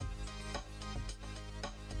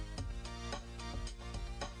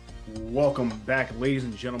Welcome back, ladies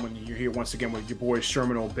and gentlemen. You're here once again with your boy Sherm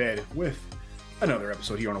and Obed with another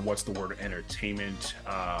episode here on What's the Word Entertainment.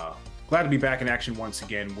 Glad to be back in action once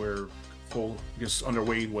again. We're just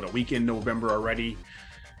underway with a week in November already.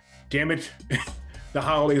 Damn it, the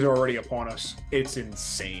holidays are already upon us. It's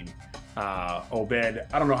insane. Obed,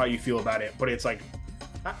 I don't know how you feel about it, but it's like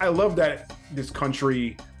I love that this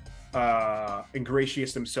country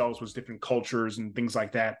ingratiates themselves with different cultures and things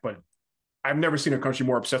like that, but I've never seen a country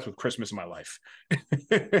more obsessed with Christmas in my life.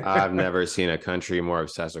 I've never seen a country more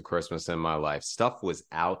obsessed with Christmas in my life. Stuff was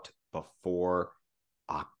out before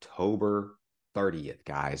October 30th,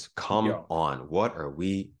 guys. Come on. What are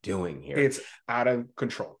we doing here? It's out of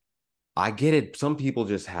control. I get it. Some people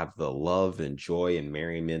just have the love and joy and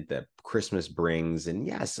merriment that Christmas brings. And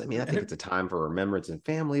yes, I mean, I think it's a time for remembrance and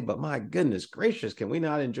family, but my goodness gracious, can we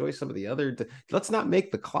not enjoy some of the other? Let's not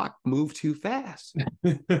make the clock move too fast.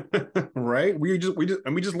 Right. We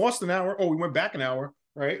just lost an hour. Oh, we went back an hour.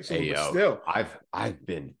 Right. So still,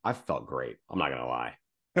 I've felt great. I'm not going to lie.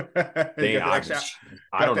 I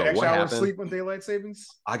don't know what happened. Sleep on daylight savings.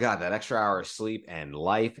 I got that extra hour of sleep, and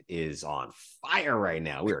life is on fire right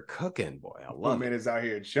now. We are cooking, boy. I love it. Man is out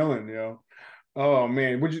here chilling, yo. Oh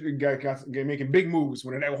man, what you got making big moves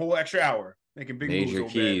with that whole extra hour, making big moves. Major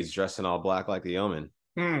keys, dressing all black like the Omen.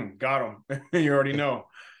 Got him. You already know.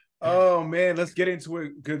 Oh man, let's get into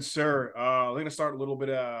it, good sir. We're gonna start a little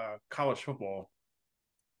bit of college football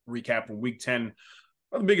recap from Week 10.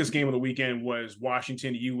 Well, the biggest game of the weekend was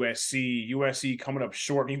Washington USC. USC coming up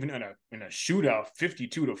short, even in a shootout,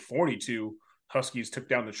 52-42. Huskies took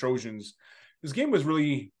down the Trojans. This game was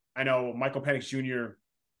really, I know Michael Penix Jr.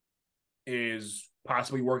 is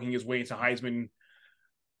possibly working his way into Heisman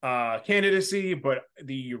candidacy, but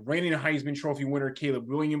the reigning Heisman Trophy winner, Caleb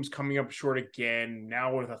Williams, coming up short again,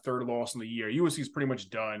 now with a third loss in the year. USC is pretty much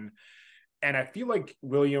done. And I feel like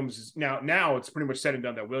Williams is now it's pretty much said and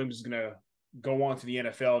done that Williams is going to go on to the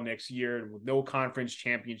NFL next year with no conference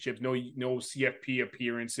championships, no CFP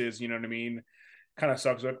appearances. You know what I mean? Kind of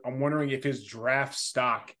sucks. I'm wondering if his draft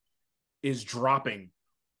stock is dropping.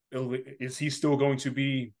 Is he still going to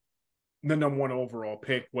be the number one overall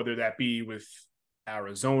pick, whether that be with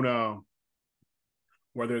Arizona,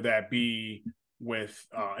 whether that be with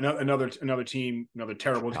another team, another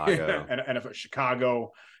terrible team, and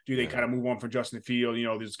Chicago? Do they kind of move on from Justin Field? You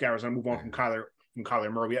know, these guys are move on from Kyler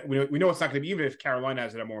Murray. We know it's not going to be, even if Carolina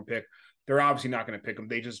has that number one pick, they're obviously not going to pick him.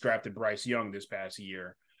 They just drafted Bryce Young this past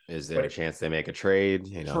year. Is there a chance they make a trade?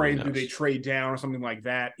 Do they trade down or something like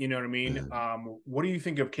that? You know what I mean? What do you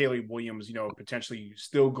think of Caleb Williams, potentially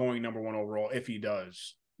still going number one overall if he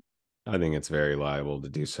does? I think it's very liable to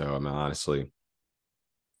do so. I mean, honestly,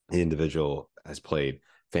 the individual has played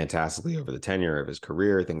fantastically over the tenure of his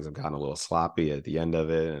career. Things have gotten a little sloppy at the end of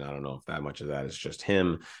it, and I don't know if that much of that is just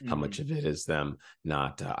him, how much of it is them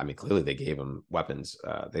not clearly they gave him weapons.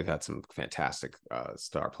 They've had some fantastic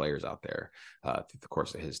star players out there through the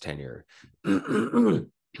course of his tenure.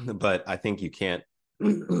 But I think you can't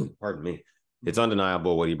pardon me, it's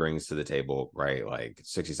undeniable what he brings to the table, right? Like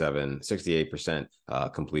 68%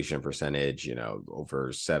 completion percentage,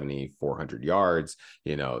 over 7,400 yards.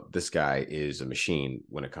 This guy is a machine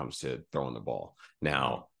when it comes to throwing the ball.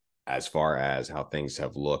 Now, as far as how things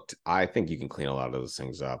have looked, I think you can clean a lot of those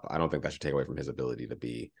things up. I don't think that should take away from his ability to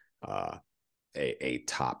be a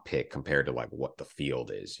top pick compared to like what the field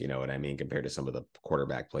is, you know what I mean? Compared to some of the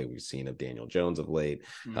quarterback play we've seen of Daniel Jones of late,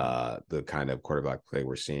 the kind of quarterback play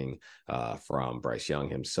we're seeing from Bryce Young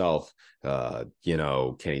himself,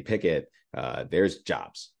 Kenny Pickett, there's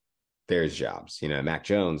jobs. Mac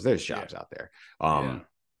Jones, there's jobs out there.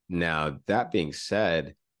 Now that being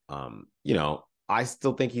said, I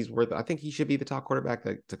still think I think he should be the top quarterback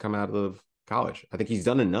to come out of college. I think he's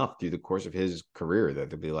done enough through the course of his career that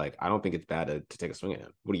to be like, I don't think it's bad to take a swing at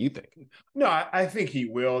him. What do you think? No, I think he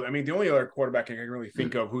will. I mean, the only other quarterback I can really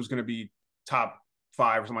think of who's going to be top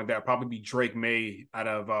 5 or something like that probably be Drake May out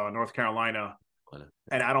of North Carolina.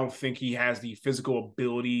 And I don't think he has the physical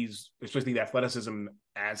abilities, especially the athleticism,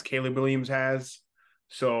 as Caleb Williams has.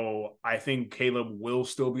 So I think Caleb will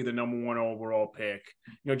still be the number one overall pick.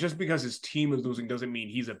 Just because his team is losing doesn't mean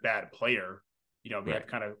he's a bad player. We have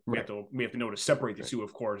to know to separate the two,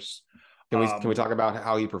 of course. Can we talk about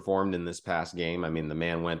how he performed in this past game? I mean, the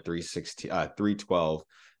man went 312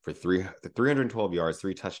 for 312 yards,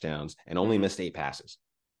 3 touchdowns, and only missed 8 passes.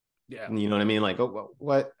 Yeah, you know what I mean? Like,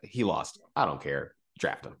 what? He lost. I don't care.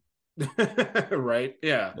 Draft him. Right?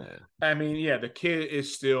 Yeah. I mean, the kid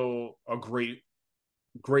is still a great,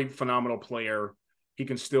 phenomenal player. He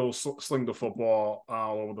can still sling the football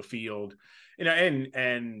all over the field,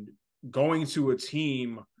 and going to a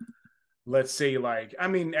team let's say like, I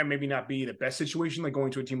mean, and maybe not be the best situation, like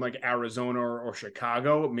going to a team like Arizona or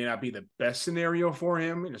Chicago. It may not be the best scenario for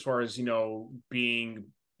him as far as, being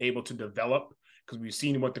able to develop, because we've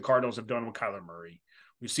seen what the Cardinals have done with Kyler Murray.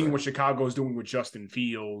 We've seen Right. what Chicago is doing with Justin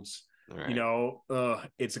Fields. Right.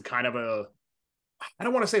 It's a kind of I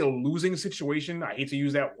don't want to say a losing situation. I hate to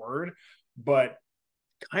use that word, but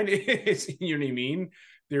kind of is, you know what I mean?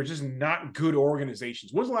 They're just not good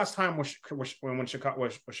organizations. When was the last time when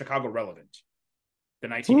Chicago relevant? The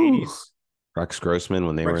Ooh. 1980s? Rex Grossman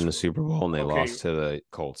when they were Rex, in the Super Bowl and they okay, lost to the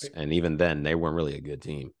Colts, and even then they weren't really a good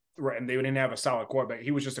team. right, and they didn't have a solid quarterback.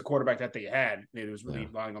 He was just a quarterback that they had. It was really Yeah.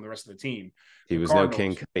 relying on the rest of the team. He The was no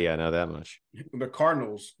King Cardinals, Cuddy, I know that much. the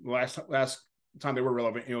Cardinals, last time they were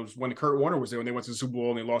relevant, it was when Kurt Warner was there, when they went to the Super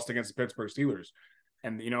Bowl and they lost against the Pittsburgh Steelers.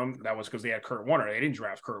 And that was because they had Kurt Warner. They didn't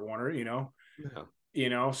draft Kurt Warner.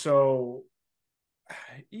 Yeah. So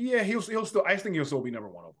yeah, he'll still. I think he'll still be number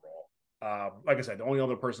one overall. Like I said, the only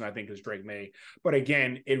other person I think is Drake May. But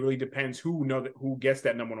again, it really depends who gets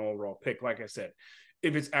that number one overall pick. Like I said,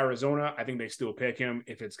 if it's Arizona, I think they still pick him.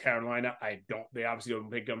 If it's Carolina, I don't. They obviously don't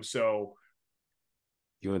pick him. So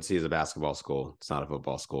UNC is a basketball school. It's not a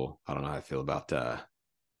football school. I don't know how I feel about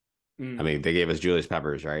I mm, mean, they gave us Julius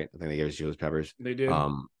Peppers, right? I think they gave us Julius Peppers. they did.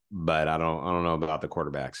 But I don't know about the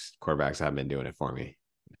quarterbacks. Quarterbacks haven't been doing it for me.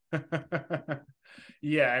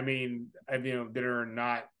 Yeah, I mean, they're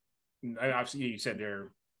not. Obviously, you said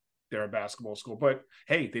they're a basketball school, but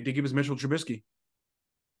hey, they did give us Mitchell Trubisky.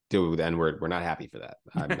 Dude, and we're not happy for that.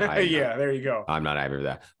 Yeah, there you go. I'm not happy for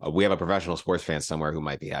that. We have a professional sports fan somewhere who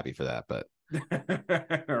might be happy for that, but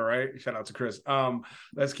All right, shout out to Chris.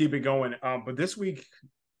 Let's keep it going. But this week,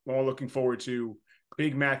 we're all looking forward to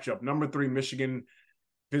big matchup. Number 3 Michigan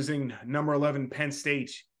visiting number 11 Penn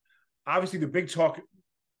State. Obviously, the big talk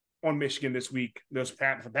on Michigan this week, for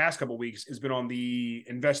the past couple of weeks, has been on the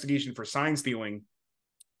investigation for sign stealing.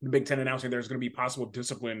 The Big Ten announcing there's going to be possible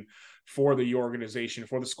discipline for the organization,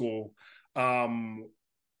 for the school. I'm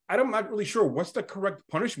not really sure what's the correct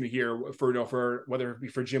punishment here for whether it be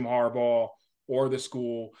for Jim Harbaugh or the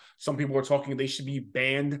school. Some people are talking they should be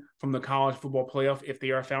banned from the college football playoff if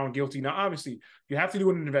they are found guilty. Now, obviously, you have to do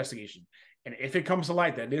an investigation. And if it comes to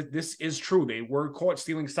light that this is true, they were caught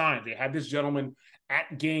stealing signs. They had this gentleman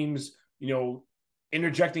at games,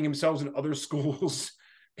 interjecting himself in other schools,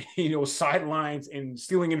 sidelines and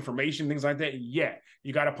stealing information, things like that. Yeah,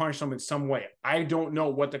 you got to punish them in some way. I don't know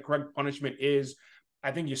what the correct punishment is.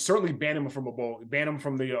 I think you certainly ban him from the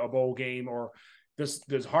bowl game, or does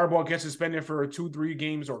Harbaugh get suspended for 2-3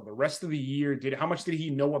 games or the rest of the year? How much did he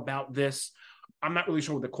know about this? I'm not really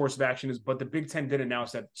sure what the course of action is, but the Big Ten did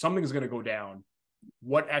announce that something is going to go down.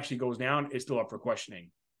 What actually goes down is still up for questioning.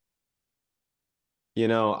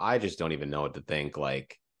 I just don't even know what to think.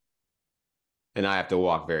 And I have to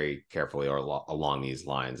walk very carefully along these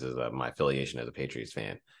lines as my affiliation as a Patriots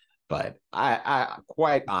fan. But I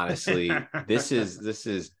quite honestly, this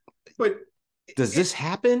is. But does this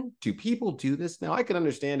happen? Do people do this now? I can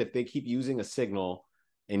understand if they keep using a signal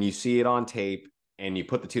and you see it on tape and you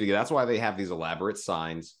put the two together. That's why they have these elaborate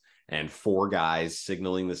signs and 4 guys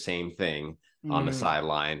signaling the same thing on the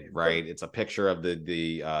sideline, right? It's a picture of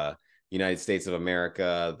the United States of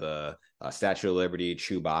America, the Statue of Liberty,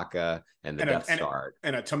 Chewbacca, and the Death Star,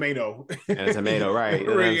 and a tomato, right?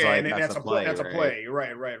 And that's a play. That's a play,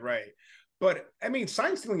 right. But I mean,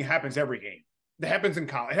 sign stealing happens every game. It happens in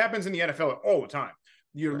college. It happens in the NFL all the time.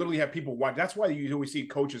 You literally have people watch. That's why you always see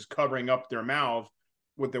coaches covering up their mouth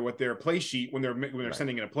with their play sheet when they're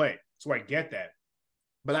sending in a play. So I get that,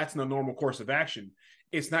 but that's the normal course of action.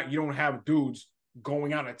 It's not. You don't have dudes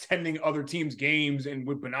going out attending other teams' games and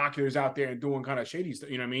with binoculars out there and doing kind of shady stuff.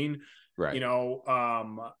 You know what I mean? Right.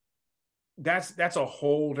 That's a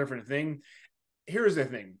whole different thing. Here's the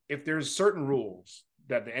thing: if there's certain rules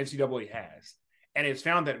that the NCAA has, and it's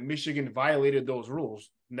found that Michigan violated those rules,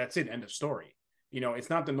 that's it. End of story. It's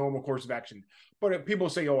not the normal course of action. But if people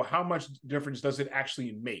say, "Oh, how much difference does it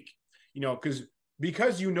actually make?" Because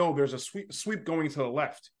there's a sweep going to the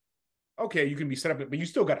left. Okay, you can be set up, but you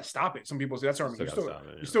still got to stop it. Some people say that's what I mean.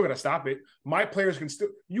 You still got to stop it. My players can still,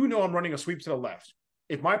 I'm running a sweep to the left.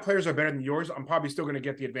 If my players are better than yours, I'm probably still going to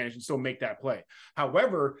get the advantage and still make that play.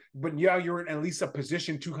 However, but yeah, you're in at least a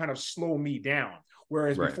position to kind of slow me down.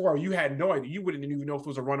 Whereas before, you had no idea. You wouldn't even know if it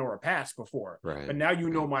was a run or a pass before. Right. But now you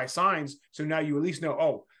know my signs, so now you at least know.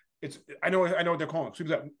 Oh, I know what they're calling.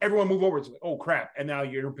 Sweeps up. Everyone move over. It's like, oh crap, and now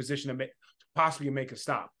you're in a position to possibly make a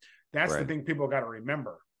stop. That's the thing people got to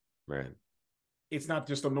remember. Right. It's not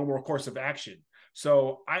just a normal course of action.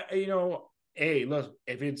 So look,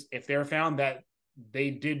 if they're found that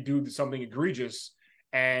they did do something egregious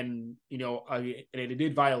and and it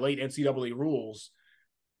did violate NCAA rules,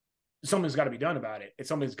 something's got to be done about it. It's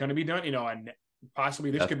something's going to be done, and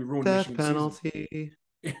possibly this could be ruined Death Michigan's penalty.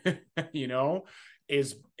 season.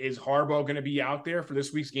 Is Harbaugh going to be out there for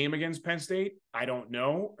this week's game against Penn State? I don't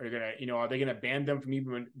know. Are they going to ban them from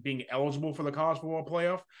even being eligible for the college football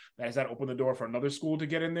playoff? Does that open the door for another school to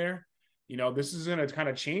get in there? This is going to kind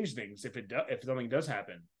of change things if something does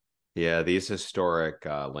happen. Yeah, these historic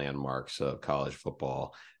landmarks of college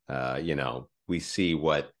football. We see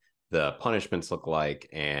what the punishments look like,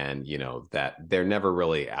 and that they're never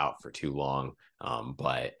really out for too long.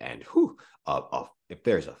 If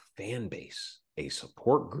there's a fan base, a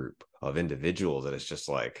support group of individuals that is just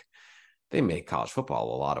like, they make college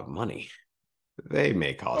football a lot of money. They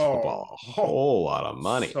make college football a whole lot of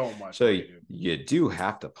money. So much. So you do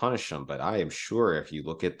have to punish them. But I am sure if you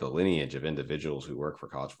look at the lineage of individuals who work for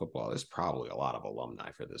college football, there's probably a lot of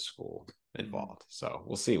alumni for this school involved. So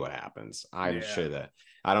we'll see what happens. I'm sure that,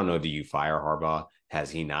 I don't know, do you fire Harbaugh? Has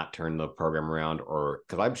he not turned the program around? Or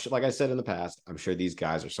because like I said in the past, I'm sure these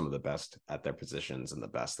guys are some of the best at their positions and the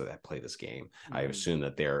best that play this game. I assume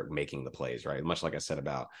that they're making the plays, right? Much like I said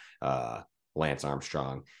about Lance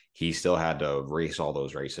Armstrong, he still had to race all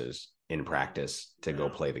those races in practice to go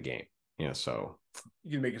play the game. So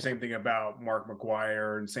you can make the same thing about Mark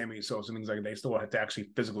McGuire and Sammy Sosa and things like that. They still have to actually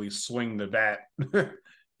physically swing the bat.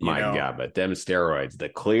 God, but them steroids, the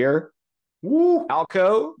clear. Woo.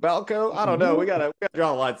 Balco. I don't know. We gotta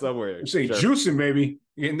draw a line somewhere. Say juicing, baby.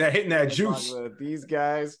 Hitting that juice. These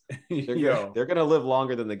guys, they're gonna live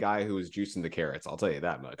longer than the guy who was juicing the carrots. I'll tell you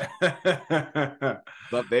that much.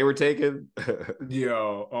 But they were taken.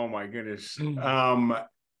 Oh my goodness. And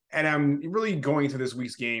I'm really going to this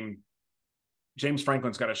week's game. James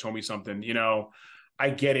Franklin's got to show me something. I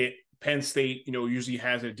get it. Penn State, usually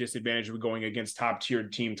has a disadvantage of going against top-tier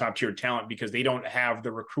talent, because they don't have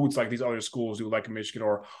the recruits like these other schools do, like Michigan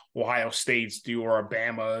or Ohio States do, or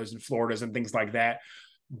Alabama's and Florida's and things like that.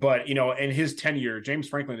 But, in his tenure, James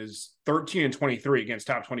Franklin is 13-23 against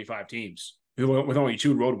top 25 teams with only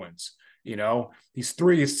 2 road wins. He's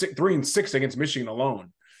 3-6 against Michigan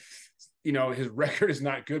alone. His record is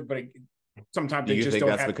not good, but sometimes do you think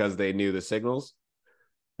that's because they knew the signals?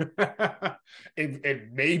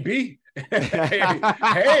 It may be.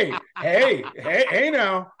 hey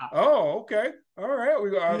now. Oh, okay. All right. We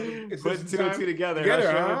put 2 and 2 together. Get to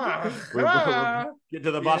the bottom. We're getting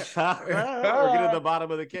to the bottom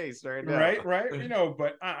of the case right now. Right.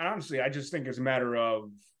 But honestly, I just think it's a matter of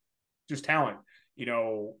just talent.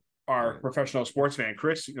 Our professional sports fan,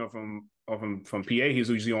 Chris, from PA, he's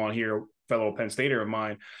usually on here, fellow Penn Stater of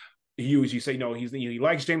mine. He usually say, he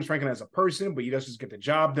likes James Franklin as a person, but he doesn't get the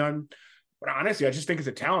job done. But honestly, I just think it's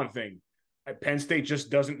a talent thing. Penn State just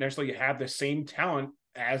doesn't necessarily have the same talent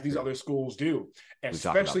as these other schools do,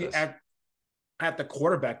 especially at the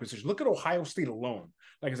quarterback position. Look at Ohio State alone.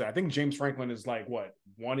 Like I said, I think James Franklin is like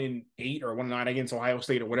 1-8 or 1-9 against Ohio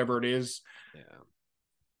State or whatever it is. Yeah.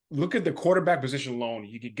 Look at the quarterback position alone.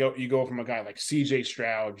 You go from a guy like C.J.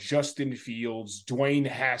 Stroud, Justin Fields, Dwayne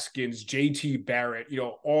Haskins, J.T. Barrett,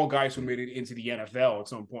 all guys who made it into the NFL at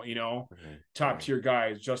some point, top tier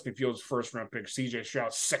guys. Justin Fields, 1st round pick, C.J.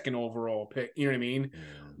 Stroud, 2nd overall pick. You know what I mean? Yeah.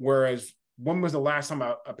 Whereas when was the last time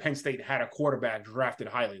a Penn State had a quarterback drafted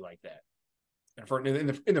highly like that? And in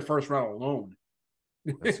the 1st round alone.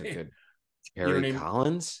 That's a good Kerry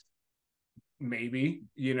Collins? Maybe,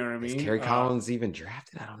 you know what I mean? Is Kerry Collins even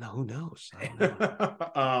drafted? I don't know. Who knows? I don't know.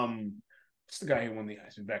 What's the guy who won the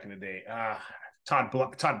Heisman back in the day? Todd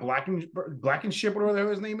Blankenship,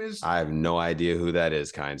 whatever his name is. I have no idea who that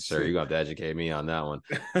is, kind sir. You got to educate me on that one.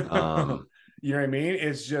 You know what I mean?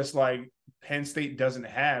 It's just like Penn State doesn't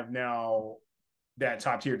have now that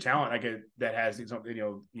top tier talent like that has these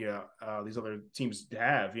other teams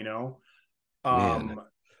have.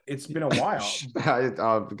 It's been a while.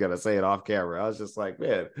 I'm gonna say it off camera. I was just like,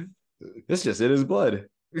 man, this just in his blood.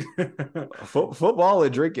 Football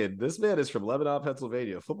and drinking. This man is from Lebanon,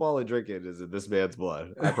 Pennsylvania. Football and drinking is in this man's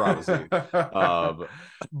blood. I promise you.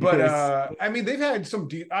 I mean, they've had some.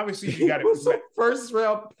 Obviously, you got it. 1st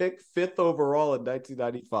round pick, 5th overall in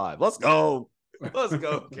 1995. Let's go,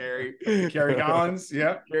 Kerry. Kerry Collins.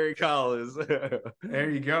 Yeah, Kerry Collins. There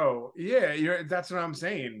you go. Yeah, that's what I'm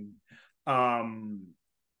saying.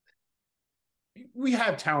 We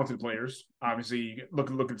have talented players. Obviously, look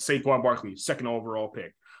at Saquon Barkley, 2nd overall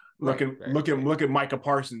pick. Look at Micah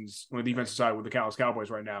Parsons on the defensive side with the Dallas Cowboys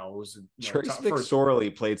right now. It was Trace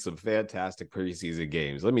McSorley played some fantastic preseason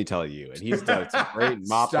games. Let me tell you, and he's done some great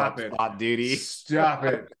mop-up spot duty. Stop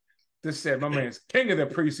it. This said, my man's king of the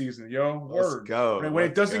preseason, yo. Word. Go. When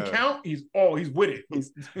it doesn't count, he's with it.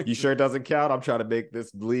 You sure it doesn't count? I'm trying to make this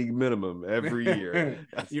league minimum every year.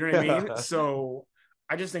 You know what I mean? So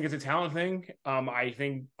I just think it's a talent thing. I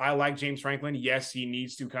think I like James Franklin. Yes, he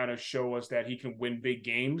needs to kind of show us that he can win big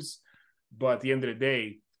games. But at the end of the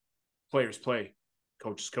day, players play,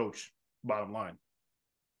 coaches coach, bottom line.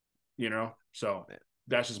 So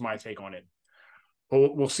that's just my take on it.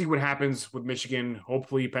 We'll see what happens with Michigan.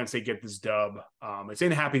 Hopefully, Penn State get this dub. It's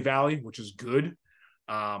in Happy Valley, which is good.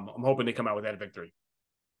 I'm hoping they come out with that victory.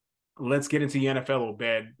 Let's get into the NFL,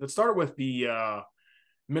 Obed. Let's start with the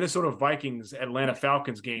Minnesota Vikings Atlanta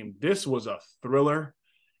Falcons game. This was a thriller.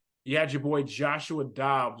 You had your boy Joshua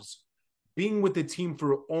Dobbs being with the team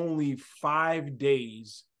for only 5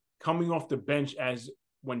 days, coming off the bench as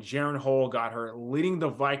when Jaron Hall got hurt, leading the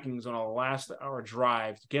Vikings on a last-hour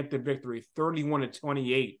drive to get the victory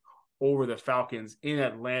 31-28 over the Falcons in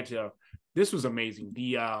Atlanta. This was amazing.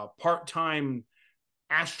 The part-time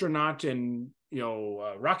astronaut and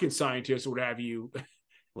rocket scientist, or what have you,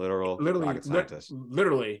 rocket scientist,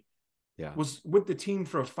 literally, was with the team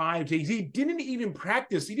for 5 days. He didn't even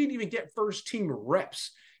practice. He didn't even get first-team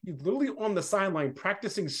reps. He's literally on the sideline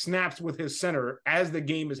practicing snaps with his center as the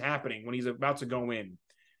game is happening when he's about to go in.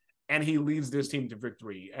 And he leads this team to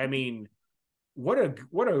victory. I mean, what a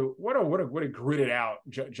gritted out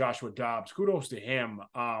Joshua Dobbs. Kudos to him.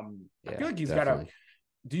 I feel like he's got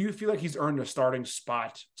do you feel like he's earned a starting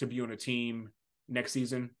spot to be on a team next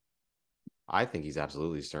season? I think he's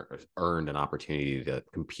absolutely earned an opportunity to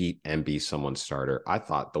compete and be someone's starter. I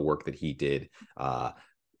thought the work that he did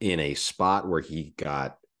in a spot where he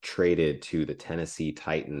got traded to the Tennessee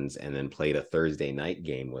Titans and then played a Thursday night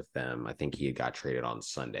game with them. I think he had got traded on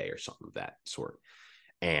Sunday or something of that sort,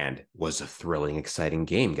 and was a thrilling, exciting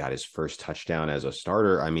game. Got his first touchdown as a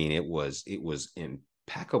starter. I mean, it was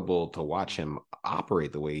impeccable to watch him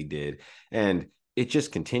operate the way he did. And it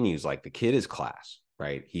just continues. Like, the kid is class,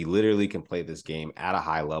 right? He literally can play this game at a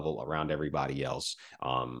high level around everybody else.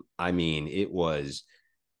 I mean, it was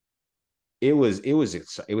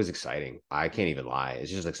exciting. I can't even lie.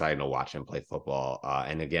 It's just exciting to watch him play football.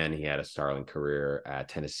 And again, he had a startling career at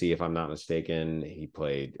Tennessee, if I'm not mistaken. He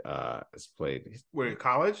played Wait,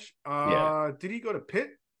 college? Yeah. Did he go to Pitt?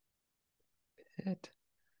 I think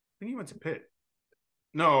he went to Pitt.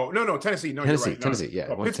 No, Tennessee. No, Tennessee, you're right. Tennessee,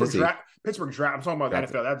 yeah. Pittsburgh draft. I'm talking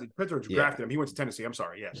about the NFL. Pittsburgh drafted him. He went to Tennessee. I'm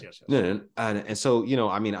sorry. Yes. No. And so,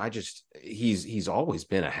 I mean, he's always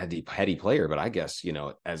been a heady player, but I guess,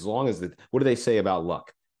 as long as what do they say about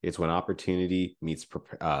luck? It's when opportunity meets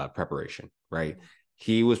preparation, right?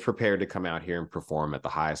 He was prepared to come out here and perform at the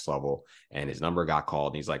highest level, and his number got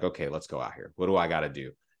called, and he's like, okay, let's go out here. What do I got to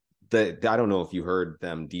do? I don't know if you heard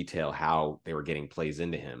them detail how they were getting plays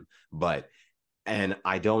into him, and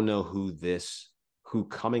I don't know who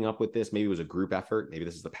coming up with this, maybe it was a group effort. Maybe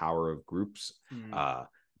this is the power of groups.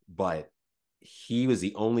 But he was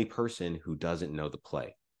the only person who doesn't know the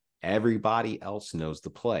play. Everybody else knows the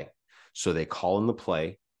play. So they call him the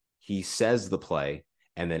play. He says the play,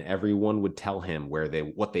 and then everyone would tell him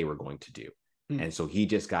what they were going to do. And so he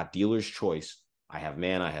just got dealer's choice. I have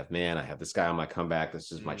man. I have this guy on my comeback.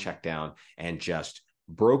 This is my check down, and just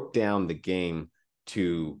broke down the game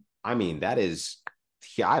to, I mean, that is,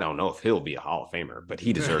 I don't know if he'll be a Hall of Famer, but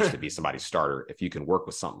he deserves to be somebody's starter if you can work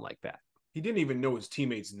with something like that. He didn't even know his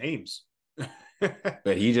teammates' names.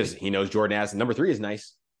 But he knows Jordan Addison. Number 3 is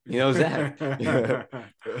nice. He knows that.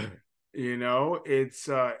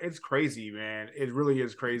 It's crazy, man. It really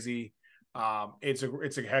is crazy. It's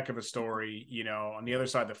a heck of a story. On the other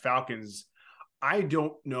side, the Falcons, I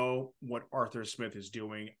don't know what Arthur Smith is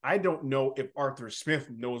doing. I don't know if Arthur Smith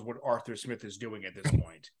knows what Arthur Smith is doing at this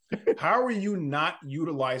point. How are you not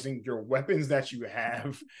utilizing your weapons that you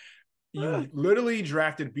have? You literally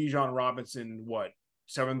drafted Bijan Robinson,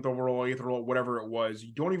 7th overall, 8th overall, whatever it was.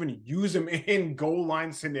 You don't even use him in goal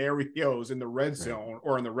line scenarios in the red zone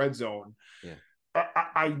or in the red zone. Yeah.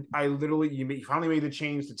 I literally, you finally made the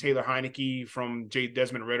change to Taylor Heineke from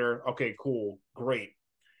Desmond Ridder. Okay, cool. Great.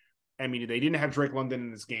 I mean, they didn't have Drake London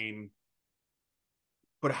in this game,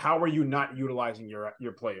 but how are you not utilizing your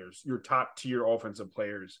players, your top tier offensive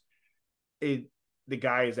players? The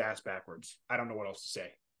guy is ass backwards. I don't know what else to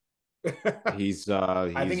say. I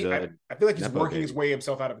feel like he's working his way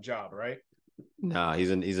himself out of a job, right? No, he's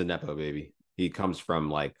a nepo baby. He comes from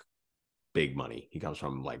like big money. He comes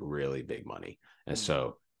from like really big money, and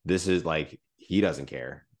so this is like, he doesn't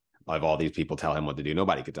care. If all these people tell him what to do,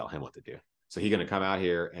 nobody could tell him what to do. So he's going to come out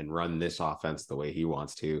here and run this offense the way he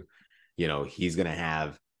wants to. He's going to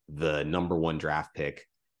have the number 1 draft pick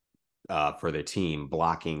for the team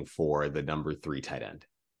blocking for the number 3 tight end.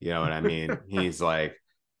 You know what I mean? He's like,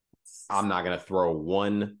 I'm not going to throw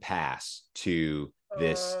one pass to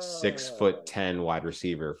this 6'10" wide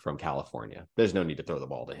receiver from California. There's no need to throw the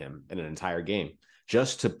ball to him in an entire game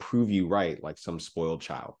just to prove you right, like some spoiled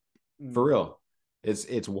child. For real.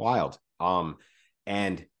 It's wild.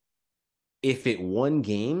 And if it won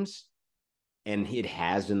games, and it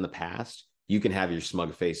has in the past, you can have your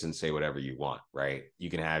smug face and say whatever you want, right? You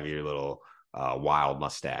can have your little wild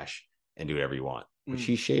mustache and do whatever you want. But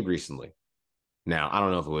she shaved recently. Now, I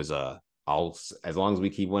don't know if it was as long as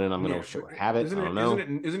we keep winning, I'm gonna have it. I don't know.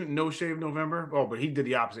 Isn't it no shave November? Oh, but he did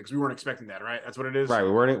the opposite because we weren't expecting that, right? That's what it is. Right.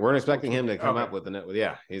 We weren't expecting him to come up with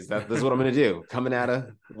yeah. This is what I'm gonna do. Coming at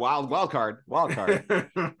a wild card.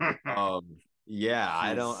 Yeah,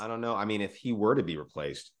 I don't know. I mean, if he were to be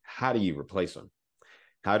replaced, how do you replace him?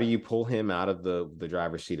 How do you pull him out of the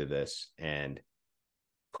driver's seat of this and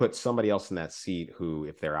put somebody else in that seat who,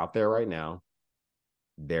 if they're out there right now,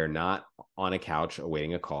 they're not on a couch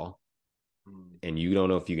awaiting a call, and you don't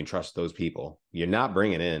know if you can trust those people. You're not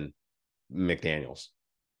bringing in McDaniels.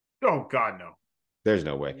 Oh God, no. There's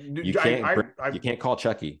no way. You can't call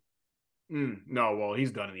Chucky. No, well,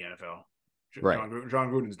 he's done in the NFL. Right.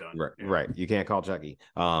 John Gruden's done. Right. Yeah. Right. You can't call Chucky.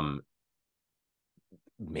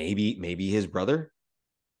 Maybe his brother,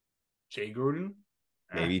 Jay Gruden.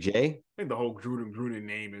 Maybe Jay. I think the whole Gruden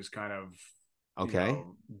name is kind of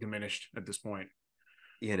diminished at this point.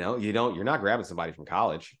 You're not grabbing somebody from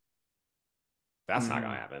college. That's not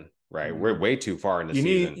gonna happen, right? We're way too far in the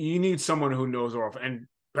season. You need someone who knows off, and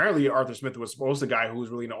apparently Arthur Smith was supposed to be the guy who was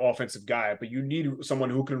really an offensive guy, but you need someone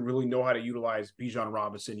who can really know how to utilize Bijan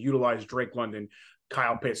Robinson, utilize Drake London,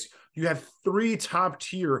 Kyle Pitts. You have 3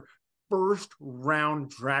 top-tier first-round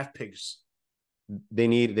draft picks. They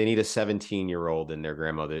need a 17-year-old in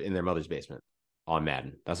their mother's basement on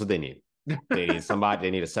Madden. That's what they need. They need somebody.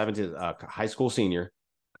 They need a high school senior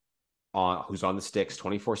who's on the sticks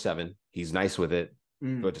 24/7. He's nice with it.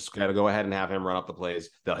 But just gotta go ahead and have him run up the plays.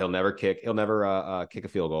 He'll never kick a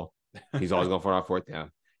field goal. He's always going for a 4th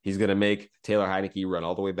down. He's gonna make Taylor Heineke run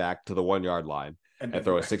all the way back to the 1-yard line and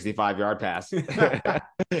throw a 65-yard pass. And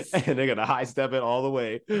they're gonna high step it all the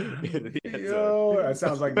way. That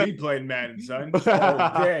sounds like me playing Madden, son.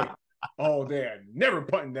 All day. I never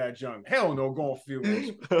punting that junk. Hell no, going field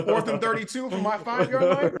goals. 4th and 32 from my 5-yard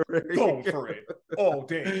line. Going for it all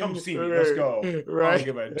day. Come see me. Let's go. Right. I don't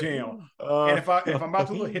give a damn. And if I'm about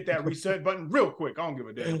to hit that reset button real quick, I don't give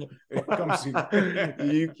a damn. Come see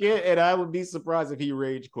me. You can't. And I would be surprised if he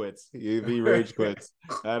rage quits. That'd be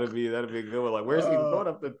a good one. Like, where's he going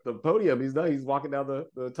up the podium? He's done. He's walking down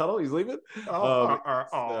the tunnel. He's leaving.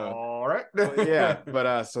 All right.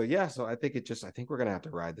 So I think we're gonna have to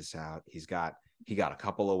ride this out. He got a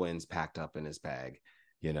couple of wins packed up in his bag.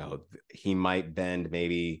 He might bend.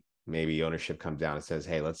 Maybe ownership comes down and says,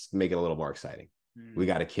 hey, let's make it a little more exciting. We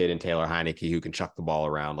got a kid in Taylor Heineke who can chuck the ball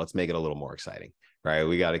around. Let's make it a little more exciting, right?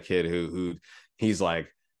 We got a kid who he's like,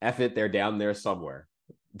 F it, they're down there somewhere.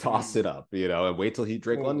 Toss it up, and wait till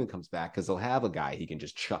Drake London comes back, because they'll have a guy he can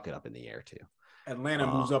just chuck it up in the air to. Atlanta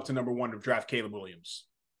moves up to number 1 to draft Caleb Williams.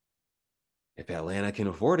 If Atlanta can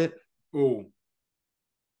afford it. Ooh.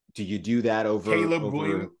 Do you do that over Caleb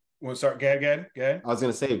Williams? Want to start? Go ahead. I was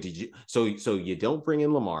going to say, did you? So you don't bring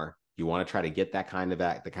in Lamar. You want to try to get that kind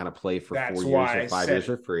of play for 4 years or 5 years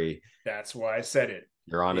for free. That's why I said it.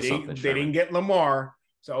 You're on to something. They didn't get Lamar,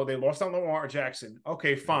 so they lost on Lamar Jackson.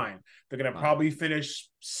 Okay, fine. They're going to probably finish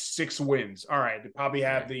 6 wins. All right, they probably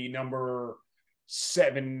have the number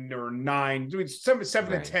 7 or 9,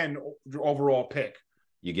 7 and 10 overall pick.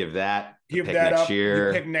 You give that next year,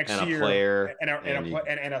 you pick next and year, a player, and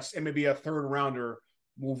maybe a 3rd rounder.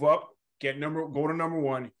 Move up, go to number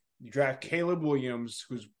 1. You draft Caleb Williams,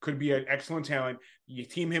 who could be an excellent talent. You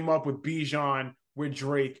team him up with Bijan, with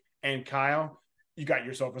Drake and Kyle. You got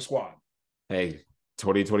yourself a squad. Hey,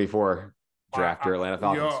 2024 draft your Atlanta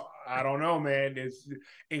Falcons. I don't know, man.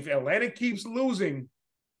 If Atlanta keeps losing,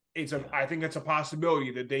 I think it's a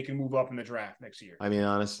possibility that they can move up in the draft next year. I mean,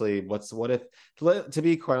 honestly, to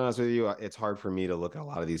be quite honest with you, it's hard for me to look at a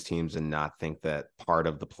lot of these teams and not think that part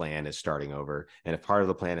of the plan is starting over. And if part of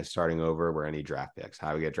the plan is starting over, we're going to need draft picks.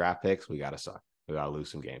 How do we get draft picks? We got to suck. We got to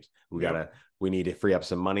lose some games. We need to free up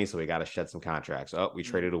some money. So we got to shed some contracts. Oh, we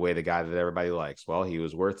traded away the guy that everybody likes. Well, he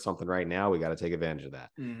was worth something right now. We got to take advantage of that.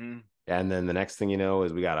 Mm-hmm. And then the next thing you know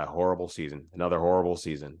is we got a horrible season, another horrible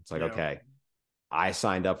season. It's like, okay, I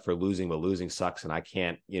signed up for losing, but losing sucks and I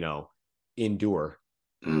can't, endure.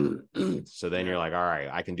 So then you're like, all right,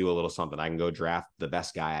 I can do a little something. I can go draft the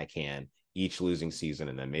best guy I can each losing season.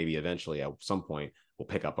 And then maybe eventually at some point we'll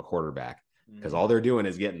pick up a quarterback, because all they're doing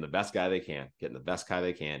is getting the best guy they can, getting the best guy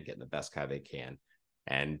they can, getting the best guy they can.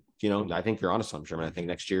 And, I think you're onto something, Sherman. I think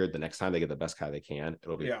next year, the next time they get the best guy they can,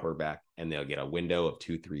 it'll be a quarterback, and they'll get a window of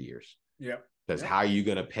 2-3 years. Yeah. Because how are you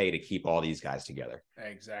going to pay to keep all these guys together?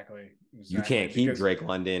 Exactly. You can't keep Drake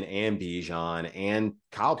London and Bijan, and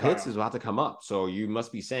Kyle Pitts is about to come up. So you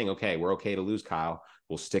must be saying, okay, we're okay to lose Kyle.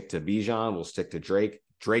 We'll stick to Bijan. We'll stick to Drake.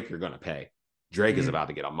 Drake, you're going to pay. Drake is about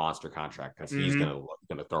to get a monster contract because he's going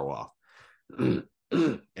to throw off. And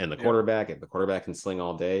the quarterback, if the quarterback can sling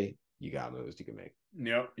all day, you got moves you can make.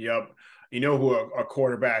 Yep. You know who a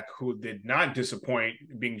quarterback who did not disappoint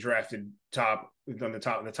being drafted top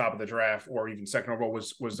of the draft or even second overall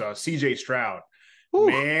was CJ Stroud. Ooh.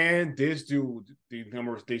 Man, this dude, the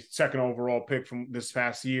second overall pick from this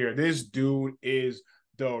past year, this dude is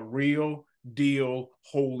the real deal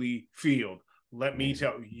Holyfield. Let me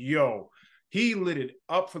tell you, he lit it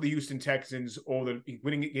up for the Houston Texans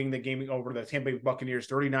getting the game over the Tampa Bay Buccaneers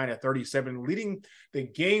 39-37, leading the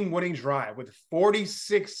game-winning drive with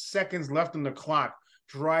 46 seconds left on the clock,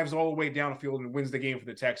 drives all the way downfield and wins the game for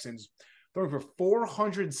the Texans, throwing for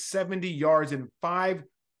 470 yards and 5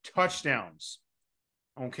 touchdowns.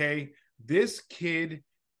 Okay? This kid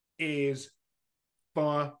is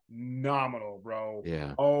phenomenal, bro.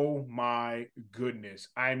 Yeah. Oh, my goodness.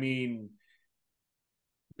 I mean...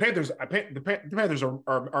 The Panthers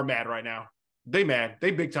are mad right now. They mad. They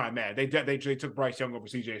big time mad. They took Bryce Young over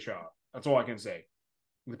CJ Stroud. That's all I can say.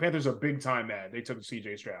 The Panthers are big time mad. They took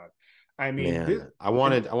CJ Stroud. I mean, I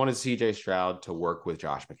wanted CJ Stroud to work with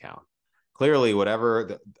Josh McCown. Clearly,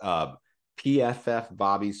 whatever the PFF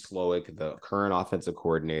Bobby Slowick, the current offensive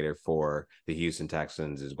coordinator for the Houston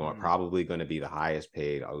Texans, is probably going to be the highest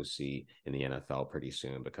paid OC in the NFL pretty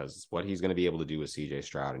soon, because what he's going to be able to do with CJ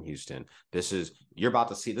Stroud in Houston, this is about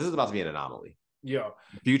to be an anomaly. Yeah.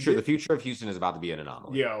 The future of Houston is about to be an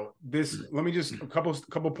anomaly. Yeah. Let me just a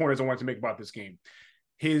couple pointers I wanted to make about this game.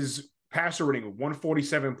 His passer rating of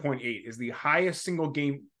 147.8 is the highest single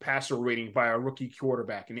game passer rating by a rookie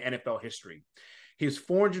quarterback in NFL history. His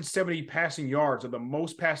 470 passing yards are the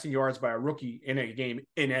most passing yards by a rookie in a game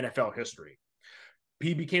in NFL history.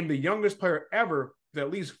 He became the youngest player ever with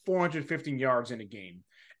at least 415 yards in a game,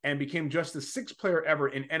 and became just the 6th player ever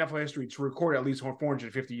in NFL history to record at least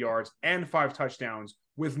 450 yards and 5 touchdowns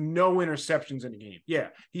with no interceptions in the game. Yeah,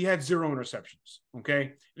 he had 0 interceptions, okay?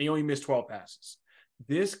 And he only missed 12 passes.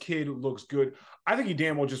 This kid looks good. I think he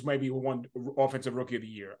damn well just might be one offensive rookie of the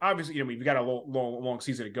year. Obviously, we've got a long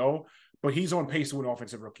season to go, but he's on pace to win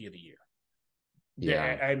offensive rookie of the year.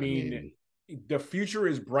 Yeah, I mean, the future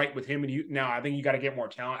is bright with him and you. Now, I think you got to get more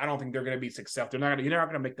talent. I don't think they're going to be successful. You're not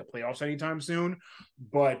going to make the playoffs anytime soon,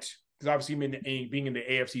 but because obviously being in the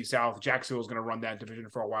AFC South, Jacksonville is going to run that division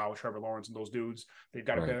for a while with Trevor Lawrence and those dudes. They've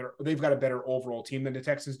got a better overall team than the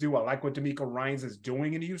Texans do. I like what D'Amico Ryans is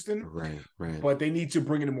doing in Houston. Right. But they need to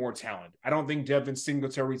bring in more talent. I don't think Devin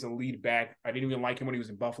Singletary is a lead back. I didn't even like him when he was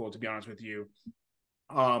in Buffalo, to be honest with you.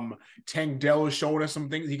 Tank Dell is showing us some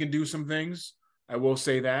things. He can do some things. I will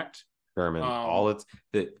say that. Sherman,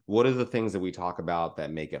 what are the things that we talk about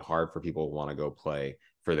that make it hard for people who want to go play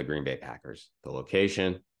for the Green Bay Packers? The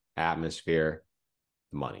location, atmosphere,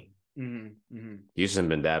 the money. Houston's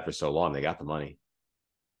been bad for so long. They got the money.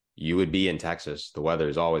 You would be in Texas. The weather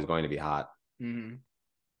is always going to be hot.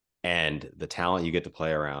 And the talent you get to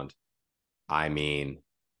play around. I mean,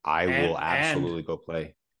 I will absolutely go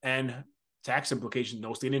play. And tax implication,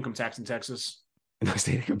 no state income tax in Texas. No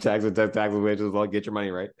state income tax and tax wages. Well, get your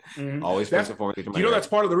money right. Always first and foremost, get your money right. That's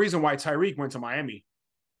part of the reason why Tyreek went to Miami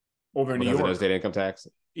over in New York. No state income tax.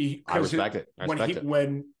 I respect it.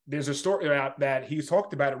 When there's a story about that, he's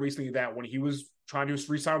talked about it recently, that when he was trying to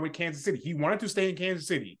re-sign with Kansas City, he wanted to stay in Kansas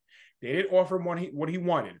City. They didn't offer him what he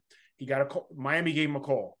wanted. He got a call. Miami gave him a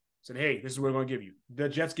call. Said, hey, this is what we're going to give you. The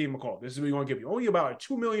Jets gave him a call. This is what we're going to give you. Only about a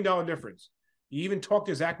 $2 million difference. He even talked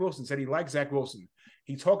to Zach Wilson, said he liked Zach Wilson.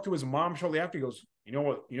 He talked to his mom shortly after. He goes, you know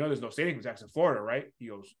what? There's no state income tax in Florida, right? He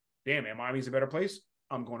goes, damn, man, Miami's a better place.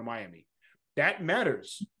 I'm going to Miami. That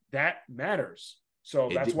matters. So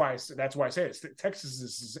that's why I say it. Texas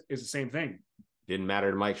is the same thing. Didn't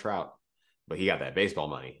matter to Mike Trout, but he got that baseball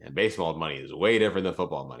money, and baseball money is way different than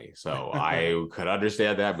football money. So I could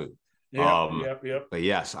understand that move. Yep. But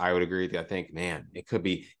yes, I would agree with you. I think, man, it could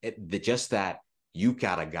be just that you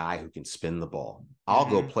got a guy who can spin the ball. I'll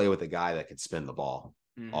go play with a guy that can spin the ball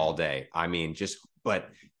all day. I mean, but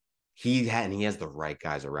he has the right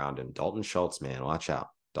guys around him. Dalton Schultz, man, watch out.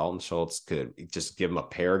 Dalton Schultz could just give him a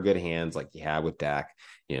pair of good hands like he had with Dak.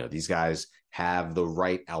 These guys have the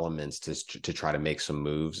right elements to try to make some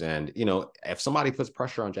moves. And, if somebody puts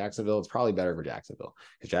pressure on Jacksonville, it's probably better for Jacksonville,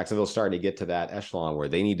 because Jacksonville's starting to get to that echelon where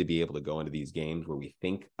they need to be able to go into these games where we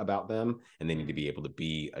think about them, and they need to be able to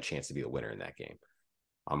be a chance to be a winner in that game.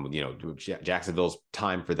 Jacksonville's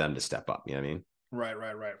time for them to step up. You know what I mean?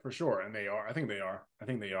 Right, for sure. And they are. I think they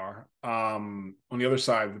are. On the other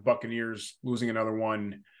side, the Buccaneers losing another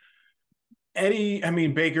one.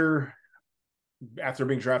 Baker, after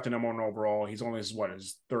being drafted number one overall, he's only his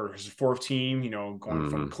fourth team, going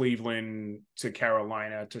from Cleveland to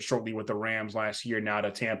Carolina to shortly with the Rams last year, now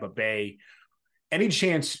to Tampa Bay. Any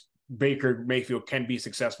chance Baker Mayfield can be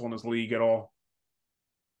successful in this league at all?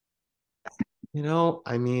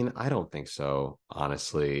 I don't think so,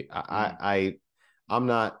 honestly. I'm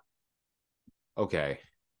not okay.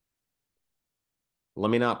 Let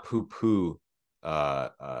me not poo-poo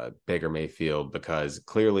Baker Mayfield, because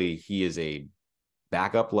clearly he is a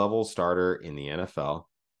backup level starter in the NFL.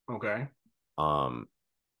 Okay.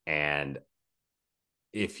 And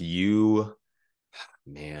if you,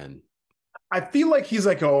 man, I feel like he's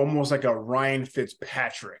almost like a Ryan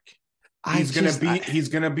Fitzpatrick. He's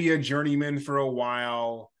gonna be a journeyman for a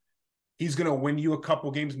while. He's gonna win you a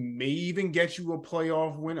couple games, may even get you a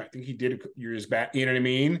playoff win. I think he did years back. You know what I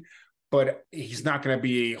mean? But he's not gonna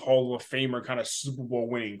be a Hall of Famer kind of Super Bowl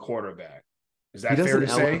winning quarterback. Is that fair to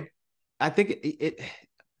say? I think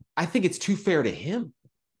I think it's too fair to him.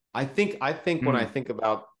 I think when I think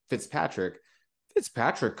about Fitzpatrick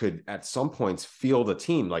could at some points field a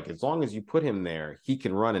team. Like, as long as you put him there, he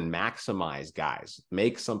can run and maximize guys,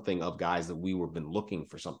 make something of guys that we were been looking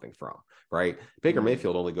for something from, right? Baker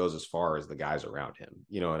Mayfield only goes as far as the guys around him.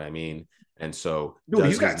 You know what I mean? And so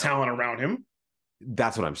he's got talent around him.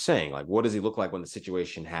 That's what I'm saying. Like, what does he look like when the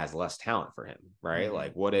situation has less talent for him, right?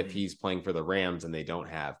 Like, what if he's playing for the Rams and they don't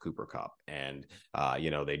have Cooper Kupp and,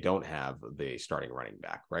 they don't have the starting running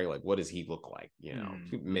back, right? Like, what does he look like?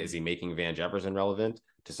 Is he making Van Jefferson relevant?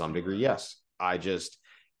 To some degree, yes.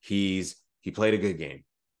 He played a good game.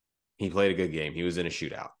 He was in a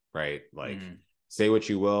shootout, right? Like, say what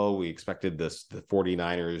you will, we expected the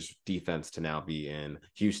 49ers defense to now be in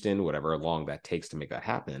Houston, whatever long that takes to make that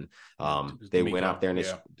happen. They went out there and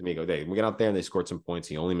they went out there and they scored some points.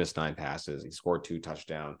 He only missed 9 passes. He scored 2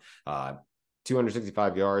 touchdowns,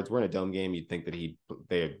 265 yards. We're in a dome game. You'd think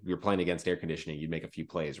that you're playing against air conditioning. You'd make a few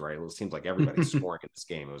plays, right? It seems like everybody's scoring in this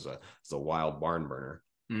game. It was a wild barn burner.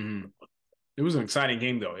 Mm-hmm. It was an exciting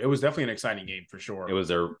game, though. It was definitely an exciting game for sure. It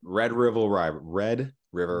was a Red River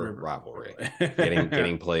rivalry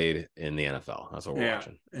getting played in the NFL. That's what we're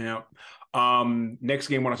watching. Yeah. Next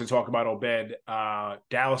game I wanted to talk about, Obed.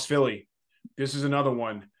 Dallas, Philly. This is another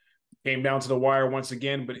one. Came down to the wire once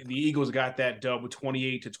again, but the Eagles got that dub with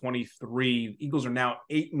 28-23. Eagles are now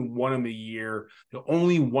 8-1 in the year. The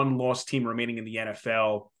only one-loss team remaining in the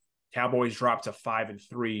NFL. Cowboys dropped to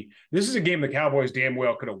 5-3. This is a game the Cowboys damn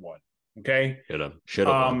well could have won. Okay. Should have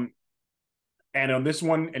won. And on this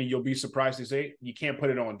one, and you'll be surprised to say, you can't put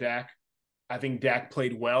it on Dak. I think Dak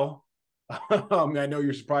played well. I know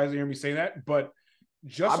you're surprised to hear me say that, but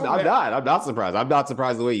I'm not surprised. I'm not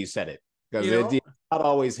surprised the way you said it, because it's not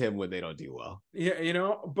always him when they don't do well.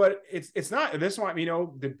 Yeah, but it's not this one.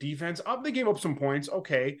 The defense, they gave up some points,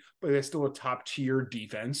 okay, but they're still a top tier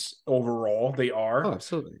defense overall. They are. Oh,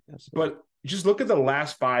 absolutely. But just look at the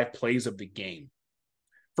last 5 plays of the game.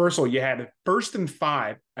 First of all, you had 1st and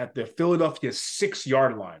 5 at the Philadelphia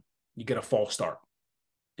 6-yard line. You get a false start.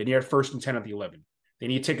 Then you had 1st and 10 at the 11.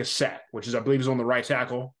 Then you take a sack, which I believe is on the right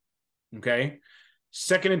tackle. Okay.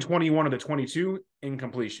 2nd and 21 of the 22,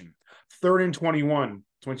 incompletion. 3rd and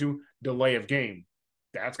 22, delay of game.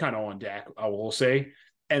 That's kind of on Dak, I will say.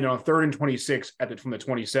 And on 3rd and 26 from the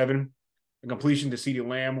 27, a completion to CeeDee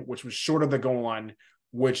Lamb, which was short of the goal line,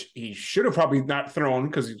 which he should have probably not thrown,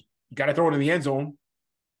 because you got to throw it in the end zone.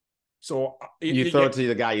 So you throw it to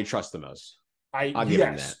the guy you trust the most. I'll give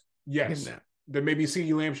him that. Yes. Then maybe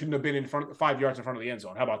CeeDee Lamb shouldn't have been in front 5 yards in front of the end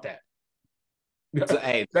zone. How about that? So,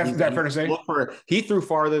 hey, that's fair to say. He threw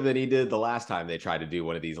farther than he did the last time they tried to do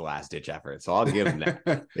one of these last ditch efforts. So I'll give him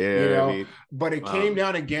that. But it came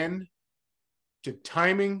down again to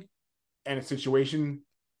timing and a situation,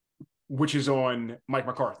 which is on Mike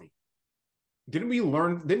McCarthy. Didn't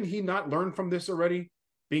he not learn from this already?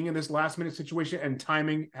 Being in this last minute situation and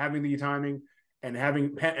having the timing and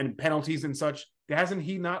having penalties and such. Has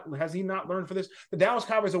he not learned for this? The Dallas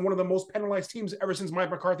Cowboys are one of the most penalized teams ever since Mike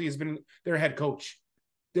McCarthy has been their head coach.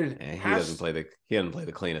 He doesn't play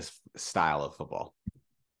the cleanest style of football.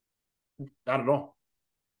 Not at all.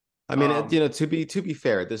 I mean, to be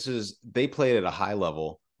fair, they played at a high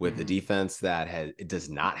level with the defense that it does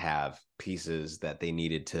not have pieces that they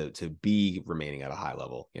needed to be remaining at a high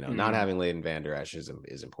level. Not having Leighton Vander Esch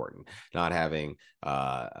is important. Not having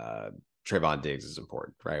Trayvon Diggs is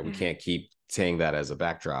important, right? We can't keep saying that as a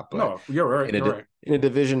backdrop, but no, you're right. In a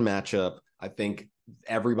division matchup I think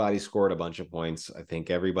everybody scored a bunch of points. I think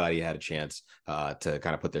everybody had a chance to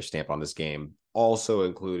kind of put their stamp on this game, also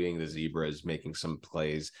including the Zebras making some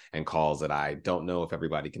plays and calls that I don't know if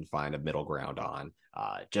everybody can find a middle ground on,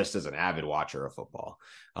 just as an avid watcher of football.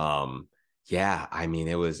 Yeah, I mean,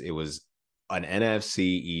 it was an NFC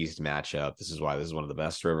East matchup. This is why this is one of the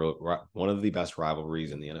best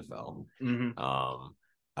rivalries in the NFL.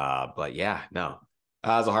 Mm-hmm. But yeah, no, it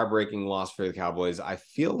was a heartbreaking loss for the Cowboys. I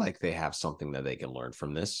feel like they have something that they can learn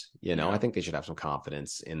from this. I Yeah. think they should have some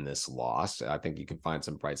confidence in this loss. I think you can find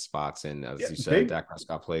some bright spots. And as Yeah. you said, Dak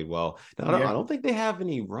Prescott played well. No, I Yeah. don't think they have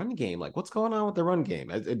any run game. Like, what's going on with the run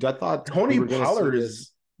game? I thought we Tony were going to see Pollard this.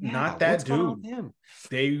 is Yeah, not that what's going on dude. with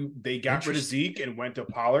him? They got rid of Interesting. Zeke and went to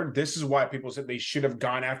Pollard. This is why people said they should have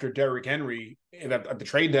gone after Derrick Henry at the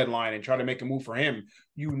trade deadline and try to make a move for him.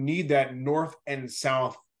 You need that north and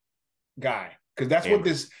south guy because Hammer.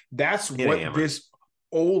 that's Hit a what hammer. this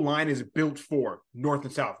old line is built for. North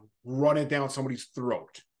and south, run it down somebody's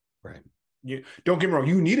throat. Right. You don't get me wrong.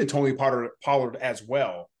 You need a Tony Pollard as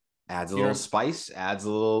well. Adds a You little know, spice, adds a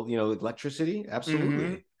little, electricity. mm-hmm,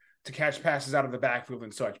 Absolutely. to catch passes out of the backfield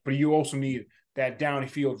and such. But you also need that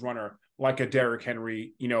downfield runner like a Derrick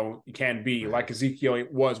Henry, can be, Right. like Ezekiel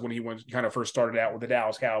was when he kind of first started out with the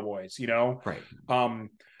Dallas Cowboys, Right.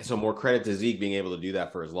 Um, So more credit to Zeke being able to do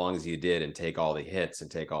that for as long as he did and take all the hits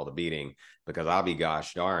and take all the beating, because I'll be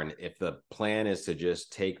gosh darn, if the plan is to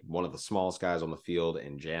just take one of the smallest guys on the field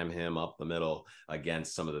and jam him up the middle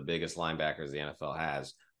against some of the biggest linebackers the NFL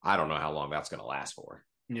has, I don't know how long that's going to last for.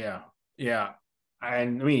 yeah. Yeah.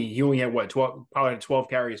 And I mean, he only had 12, probably had 12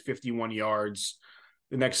 carries, 51 yards.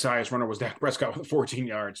 The next highest runner was Dak Prescott with 14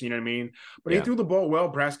 yards. You know what I mean? But he Yeah. threw the ball well.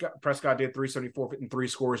 Prescott did 374 and 3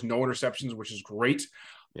 scores, no interceptions, which is great.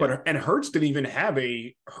 Yeah. And Hurts didn't even have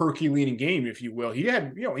a Herculean game, if you will. He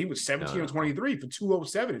had, he was 17 No. or 23 for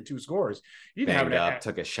 207 and 2 scores. He didn't Banged have up,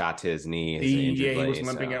 took a shot to his knee, his injured he was leg.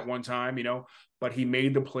 limping So. at one time, but he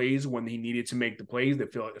made the plays when he needed to make the plays.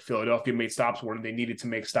 That Philadelphia made stops when they needed to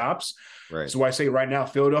make stops. Right. So I say right now,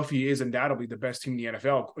 Philadelphia is undoubtedly the best team in the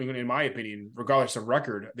NFL, in my opinion, regardless of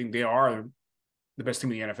record. I think they are the best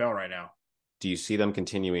team in the NFL right now. Do you see them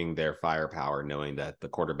continuing their firepower, knowing that the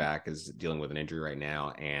quarterback is dealing with an injury right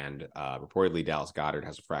now, and reportedly Dallas Goedert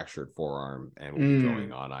has a fractured forearm and will be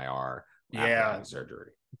going on IR after having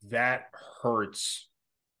surgery? That hurts.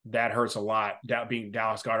 That hurts a lot. That being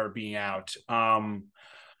Dallas Goedert being out.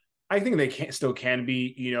 I think they still can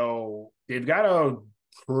be. They've got a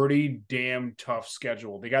pretty damn tough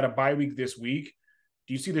schedule. They got a bye week this week.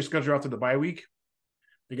 Do you see their schedule after the bye week?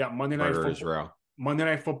 They got Monday night football. Monday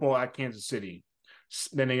Night Football at Kansas City.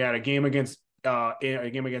 Then they got a game against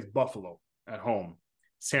Buffalo at home,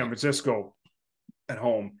 San Francisco at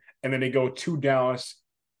home, and then they go to Dallas,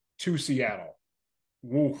 to Seattle.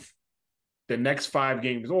 Woof. The next 5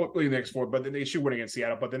 games, the next 4, but they should win against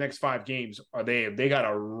Seattle. But the next 5 games they got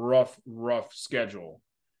a rough schedule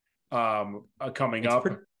coming up.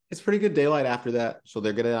 It's pretty good daylight after that, so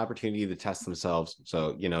they're getting an opportunity to test themselves.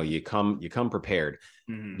 So you come prepared.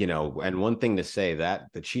 And one thing to say that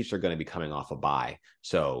the Chiefs are going to be coming off a bye,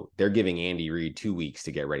 so they're giving Andy Reid 2 weeks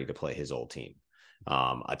to get ready to play his old team,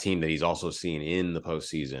 a team that he's also seen in the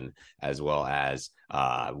postseason as well as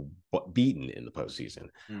beaten in the postseason.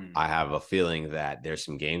 I have a feeling that there's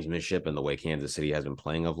some gamesmanship in the way Kansas City has been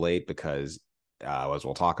playing of late, because as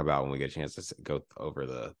we'll talk about when we get a chance to go over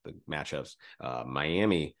the matchups,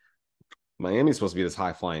 Miami's supposed to be this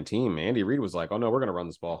high-flying team. Andy Reid was like, oh, no, we're going to run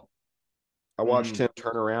this ball. I watched him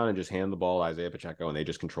turn around and just hand the ball to Isaiah Pacheco, and they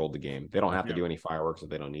just controlled the game. They don't have to do any fireworks if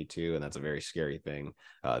they don't need to, and that's a very scary thing.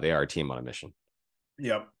 They are a team on a mission.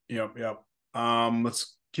 Yep.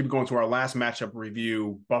 Let's keep going to our last matchup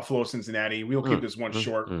review, Buffalo, Cincinnati. We'll keep this one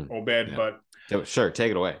short, Obed, but sure, take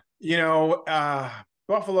it away.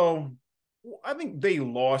 Buffalo, I think they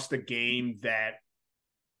lost a game that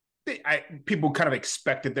people kind of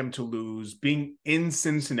expected them to lose, being in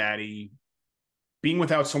Cincinnati, being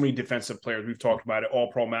without so many defensive players. We've talked about it.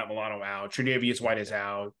 All-Pro Matt Milano out. Tre'Davious White is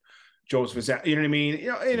out. Joseph is out. You know what I mean?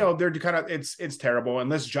 They're kind of it's terrible.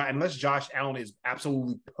 Unless Josh Allen is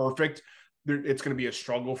absolutely perfect, it's going to be a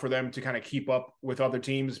struggle for them to kind of keep up with other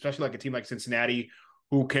teams, especially like a team like Cincinnati,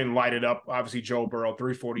 who can light it up. Obviously, Joe Burrow,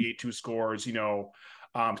 348, 2 scores.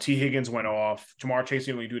 T. Higgins went off. Jamar Chase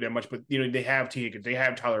didn't really do that much, but they have T. Higgins, they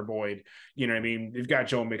have Tyler Boyd. You know what I mean? They've got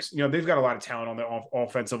Joe Mixon. They've got a lot of talent on the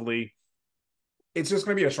offensively. It's just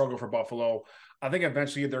going to be a struggle for Buffalo. I think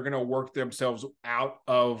eventually they're going to work themselves out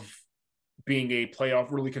of being a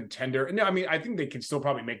playoff really contender. No, I mean, I think they can still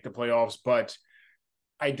probably make the playoffs, but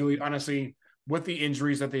I do honestly, with the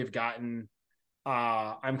injuries that they've gotten,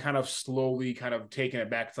 I'm kind of slowly kind of taking it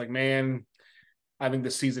back. It's like, man, I think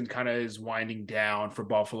the season kind of is winding down for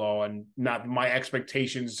Buffalo, and not my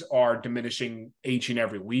expectations are diminishing each and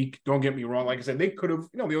every week. Don't get me wrong. Like I said, they could have,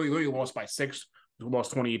 they only lost by 6. They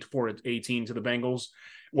lost 28-18 to the Bengals.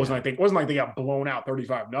 It wasn't like they got blown out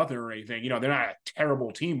 35-0 or anything. They're not a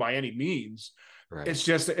terrible team by any means. Right. It's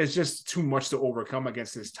just too much to overcome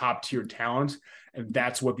against this top tier talent, and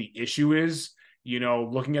that's what the issue is.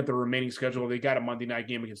 Looking at the remaining schedule, they got a Monday night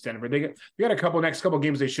game against Denver. They got next couple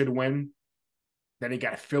games they should win. Then they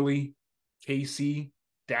got Philly, KC,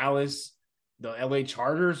 Dallas, the LA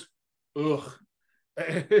Chargers. Ugh.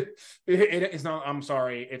 It's not. I'm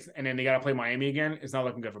sorry. And then they got to play Miami again. It's not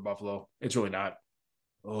looking good for Buffalo. It's really not.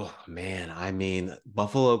 Oh man, I mean,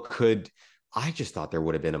 Buffalo could. I just thought there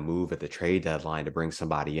would have been a move at the trade deadline to bring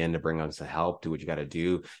somebody in, to bring on some help, do what you got to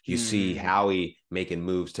do. You see Howie making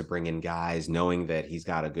moves to bring in guys, knowing that he's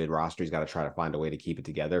got a good roster. He's got to try to find a way to keep it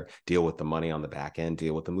together, deal with the money on the back end,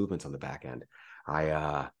 deal with the movements on the back end.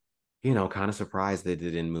 Kind of surprised they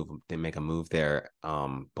didn't make a move there.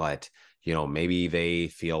 But maybe they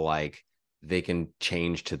feel like they can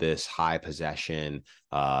change to this high possession,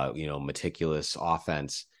 meticulous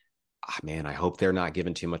offense. Man, I hope they're not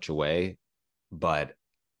giving too much away, but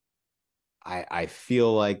I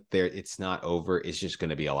feel like it's not over. It's just going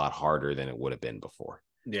to be a lot harder than it would have been before.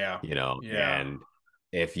 Yeah. And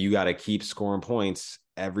if you got to keep scoring points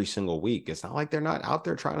every single week, it's not like they're not out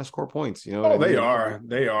there trying to score points. You know what I mean? They are.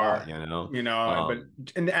 They are.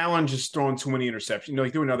 But Allen just throwing too many interceptions. He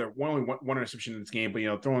threw only one interception in this game,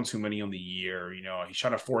 but throwing too many on the year. He's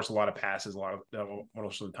trying to force a lot of passes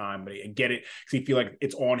most of the time, but I get it because he feel like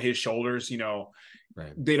it's on his shoulders.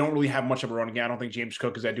 Right. They don't really have much of a running game. I don't think James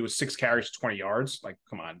Cook is that dude with 6 carries, 20 yards. Like,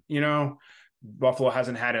 come on, Buffalo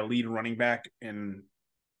hasn't had a lead running back in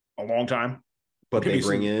a long time. But they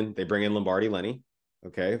bring in Lombardi Lenny.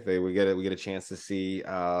 Okay, we get a chance to see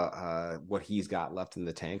what he's got left in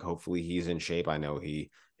the tank. Hopefully he's in shape. I know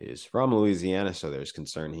he is from Louisiana, so there's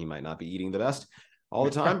concern he might not be eating the best all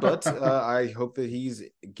the time, but I hope that he's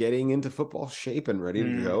getting into football shape and ready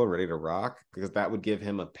to go and ready to rock, because that would give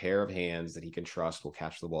him a pair of hands that he can trust will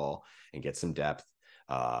catch the ball and get some depth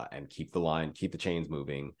and keep the chains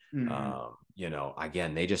moving.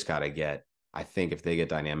 Again, they just got to get, I think if they get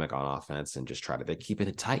dynamic on offense and just they're keeping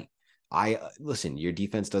it tight. Listen, your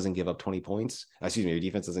defense doesn't give up 20 points. Your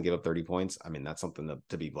defense doesn't give up 30 points. I mean, that's something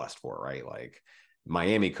to be blessed for, right? Like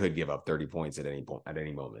Miami could give up 30 points at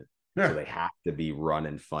any moment. Yeah. So they have to be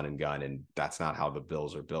running fun and gun. And that's not how the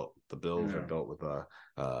Bills are built. The Bills are built with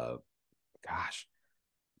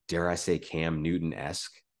dare I say Cam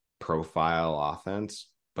Newton-esque profile offense,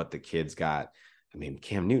 but the kid's Cam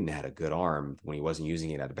Newton had a good arm when he wasn't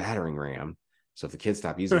using it at a battering ram. So if the kid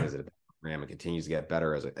stopped using it as a ram and continues to get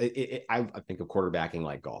better I think of quarterbacking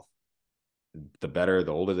like golf. The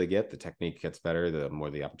older they get, the technique gets better, the more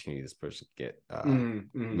the opportunity this person get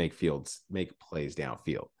make plays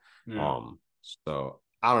downfield. So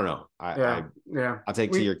I don't know. I'll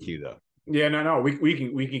take to your cue though. Yeah, no, we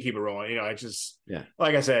can keep it rolling. It's just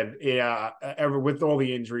like I said, with all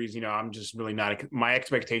the injuries, I'm just really not my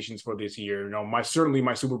expectations for this year. My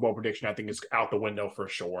Super Bowl prediction I think is out the window for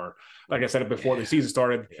sure. Like I said before the season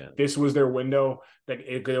started, this was their window.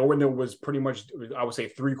 Their window was pretty much, I would say,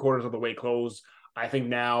 3/4 of the way closed. I think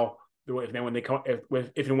now,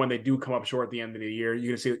 if and when they do come up short at the end of the year,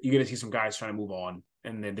 you're gonna see some guys trying to move on,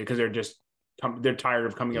 and then because they're tired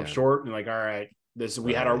of coming up short and like, all right.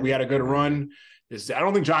 We had a good run. I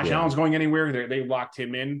don't think Josh Allen's going anywhere. They locked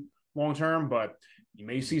him in long term, but you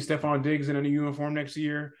may see Stephon Diggs in a new uniform next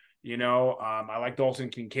year. I like Dalton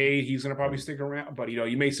Kincaid. He's going to probably stick around, but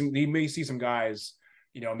you may see some guys,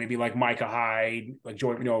 maybe like Micah Hyde, like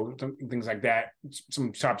Jordan, things like that.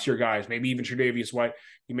 Some top tier guys, maybe even Tre'Davious White.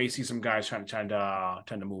 You may see some guys trying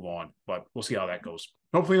to move on, but we'll see how that goes.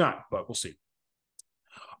 Hopefully not, but we'll see.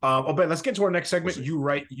 Obed, let's get to our next segment. You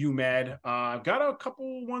right, you mad. I've got a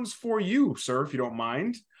couple ones for you, sir, if you don't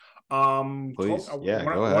mind. Please. Go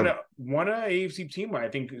ahead. One AFC team I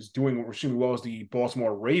think is doing what we're seeing well is the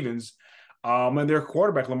Baltimore Ravens. And their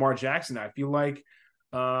quarterback, Lamar Jackson, I feel like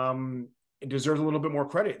it deserves a little bit more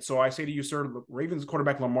credit. So I say to you, sir, Ravens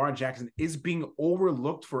quarterback Lamar Jackson is being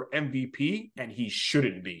overlooked for MVP, and he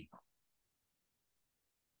shouldn't be.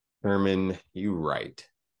 Sherman, you right.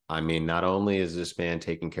 Not only is this man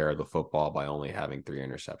taking care of the football by only having 3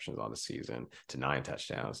 interceptions on the season to 9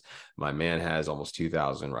 touchdowns, my man has almost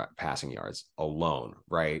 2,000 passing yards alone,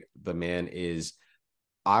 right? The man is,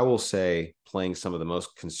 I will say, playing some of the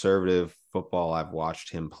most conservative football I've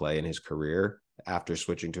watched him play in his career after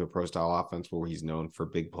switching to a pro-style offense where he's known for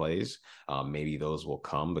big plays. Maybe those will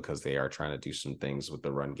come because they are trying to do some things with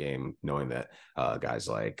the run game, knowing that guys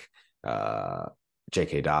like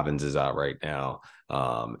J.K. Dobbins is out right now,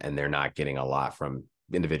 and they're not getting a lot from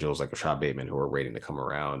individuals like Rashad Bateman who are waiting to come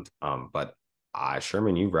around. But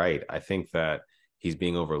Sherman, you're right. I think that he's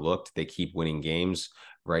being overlooked. They keep winning games.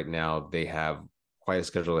 Right now, they have quite a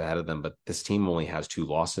schedule ahead of them, but this team only has 2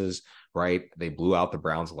 losses, right? They blew out the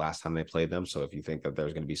Browns the last time they played them. So if you think that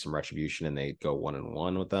there's going to be some retribution and they go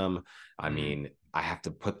 1-1 with them, I mean, I have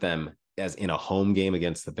to put them as in a home game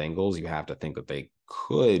against the Bengals. You have to think that they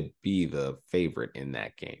could be the favorite in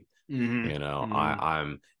that game. You know,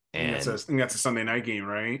 I'm and I think that's a Sunday night game,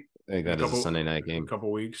 right? I think that is a Sunday night In game. a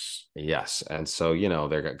couple weeks. Yes, and so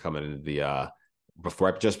they're coming into the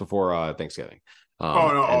before Thanksgiving.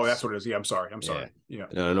 Oh, that's what it is. Yeah, I'm sorry. Yeah,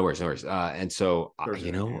 Yeah, no worries, no worries. And so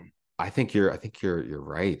I think you're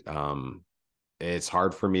right. It's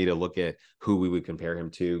hard for me to look at who we would compare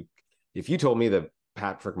him to. If you told me that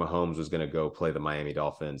Patrick Mahomes was going to go play the Miami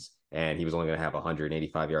Dolphins and he was only going to have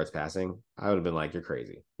 185 yards passing, I would have been like, you're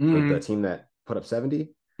crazy. For the team that put up 70,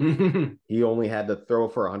 he only had to throw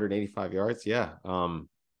for 185 yards. Yeah.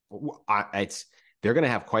 They're going to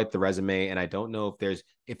have quite the resume. And I don't know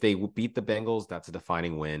if they beat the Bengals, that's a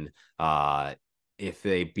defining win. If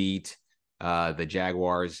they beat the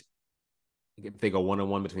Jaguars, if they go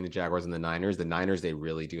 1-1 between the Jaguars and the Niners, they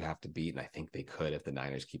really do have to beat. And I think they could if the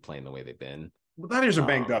Niners keep playing the way they've been. The Niners are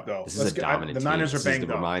banged up, though. This is a dominant team. The Niners are banged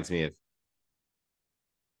up. Reminds me of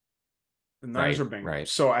the Niners are banged right. up.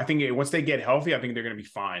 So I think once they get healthy, I think they're going to be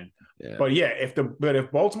fine. Yeah. But yeah,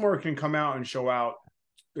 if Baltimore can come out and show out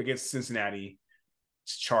against Cincinnati,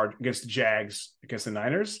 charge against the Jags, against the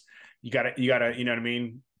Niners, you gotta, you know what I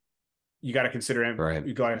mean? You gotta consider him. Right.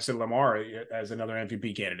 You gotta consider Lamar as another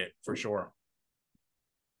MVP candidate for sure.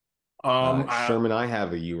 Sherman, I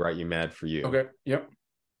have a you right, you mad for you. Okay. Yep.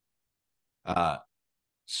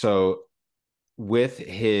 So with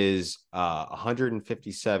his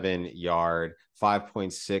 157 yard,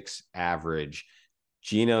 5.6 average,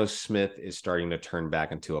 Geno Smith is starting to turn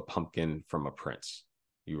back into a pumpkin from a prince.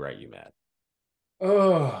 You right, you mad.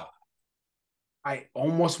 Oh, I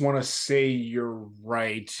almost want to say you're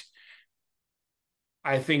right.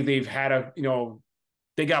 I think they've had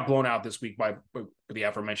they got blown out this week by the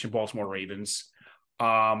aforementioned Baltimore Ravens.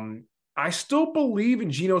 I still believe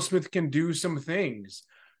in Geno Smith can do some things,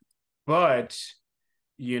 but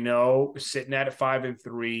sitting at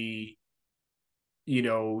 5-3,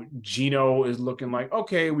 Geno is looking like,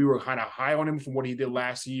 okay, we were kind of high on him from what he did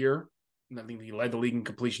last year. And I think he led the league in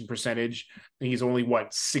completion percentage. I think he's only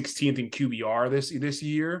 16th in QBR this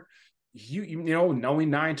year. Only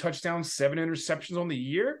 9 touchdowns, 7 interceptions on the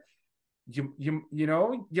year. You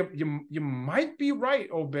might be right,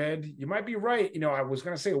 Obed. You might be right. I was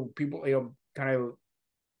gonna say people kind of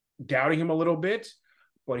doubting him a little bit,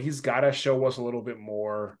 but he's got to show us a little bit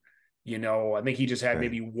more. I think he just had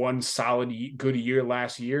maybe one solid good year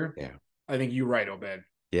last year. Yeah, I think you're right, Obed.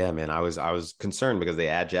 Yeah, man, I was concerned because they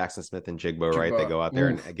add Jackson Smith and Jigba, right? They go out there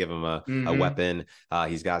and give him a weapon.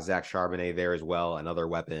 He's got Zach Charbonnet there as well, another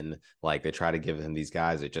weapon. Like they try to give him these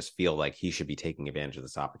guys that just feel like he should be taking advantage of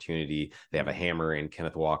this opportunity. They have a hammer in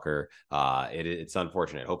Kenneth Walker. It's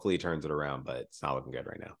unfortunate. Hopefully he turns it around, but it's not looking good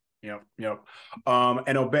right now. Yep.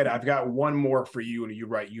 And Obed, I've got one more for you, and you're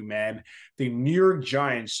right, you man. The New York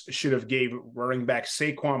Giants should have gave running back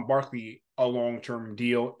Saquon Barkley a long-term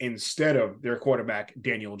deal instead of their quarterback,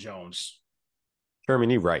 Daniel Jones. Sherman,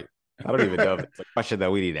 you're right. I don't even know if it's a question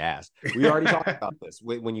that we need to ask. We already talked about this.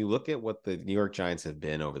 When you look at what the New York Giants have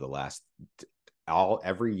been over the last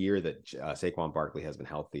every year that Saquon Barkley has been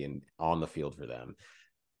healthy and on the field for them,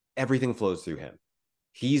 everything flows through him.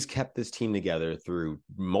 He's kept this team together through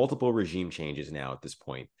multiple regime changes now at this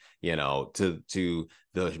point, to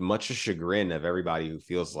the much chagrin of everybody who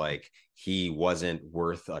feels like he wasn't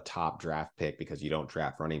worth a top draft pick because you don't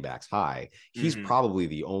draft running backs high. He's probably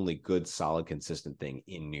the only good, solid, consistent thing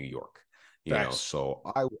in New York. So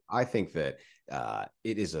I think that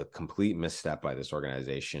it is a complete misstep by this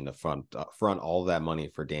organization to front all that money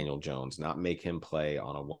for Daniel Jones, not make him play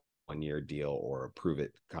on a one-year deal or a prove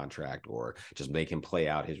it contract, or just make him play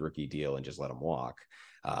out his rookie deal and just let him walk.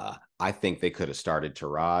 I think they could have started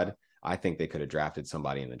Tyrod. I think they could have drafted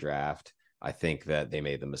somebody in the draft. I think that they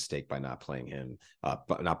made the mistake by not playing him,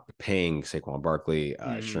 but not paying Saquon Barkley.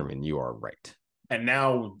 Sherman, you are right. And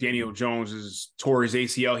now Daniel Jones is tore his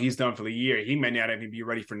ACL. He's done for the year. He may not even be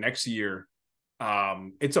ready for next year.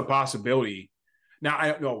 It's a possibility. Now, I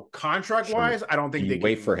don't know, contract-wise, I don't think they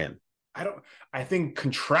wait for him. I think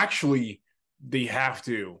contractually they have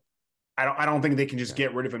to. I don't think they can just Okay.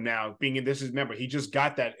 get rid of him now. Remember, he just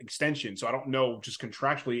got that extension. So I don't know, just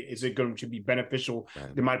contractually, is it going to be beneficial?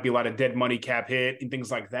 Right. There might be a lot of dead money cap hit and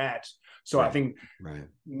things like that. So I Right. think Right.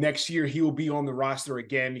 next year he will be on the roster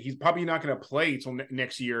again. He's probably not going to play until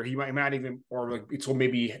next year. He might not even, or like until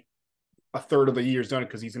maybe a third of the year is done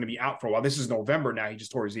because he's going to be out for a while. This is November now. He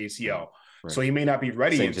just tore his Right. ACL. Right. So he may not be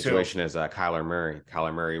ready Same until. situation as Kyler Murray.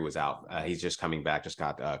 Kyler Murray was out. He's just coming back. Just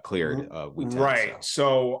got cleared week 10. Right.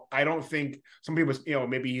 So I don't think some people,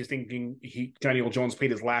 maybe he's thinking Daniel Jones played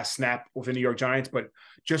his last snap with the New York Giants, but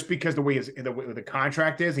just because the way the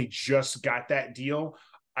contract is, he just got that deal.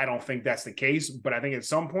 I don't think that's the case. But I think at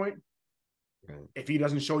some point, Right. if he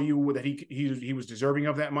doesn't show you that he was deserving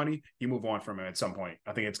of that money, you move on from him at some point.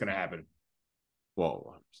 I think it's going to happen.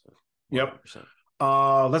 Well, 100%. Yep. 100%.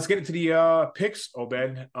 Let's get into the picks,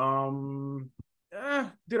 Obed.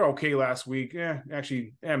 Did okay last week.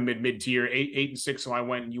 Actually, mid tier, 8-6. So I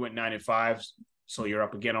went and you went 9-5. So you're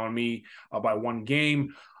up again on me by one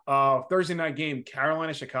game. Thursday night game,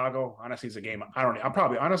 Carolina, Chicago. Honestly, it's a game. I'm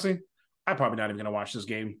probably not even going to watch this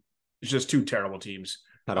game. It's just two terrible teams.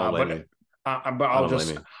 I don't blame you. But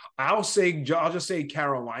I'll just say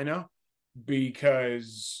Carolina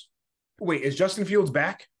because wait, is Justin Fields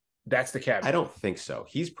back? That's the caveat. I don't think so.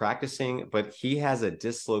 He's practicing, but he has a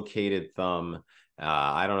dislocated thumb.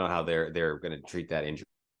 I don't know how they're going to treat that injury.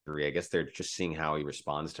 I guess they're just seeing how he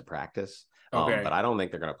responds to practice. Okay. But I don't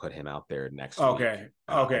think they're going to put him out there next week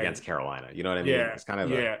against Carolina. You know what I mean? Yeah. It's kind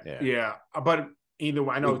of yeah. But either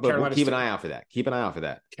way, I know Carolina. We'll keep an eye out for that. Keep an eye out for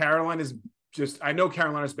that. Carolina's I know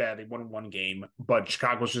Carolina's bad. They won one game, but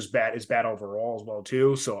Chicago's just bad. It's bad overall as well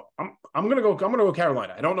too. So I'm gonna go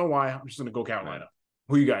Carolina. I don't know why. I'm just gonna go Carolina. Right.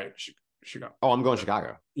 Who you got? Chicago. Oh, I'm going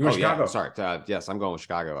Chicago. You going Chicago? Yeah. Sorry. Yes, I'm going with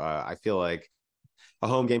Chicago. I feel like a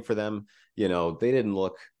home game for them. They didn't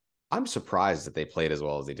look. I'm surprised that they played as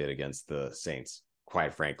well as they did against the Saints.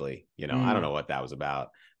 Quite frankly, I don't know what that was about.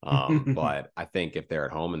 But I think if they're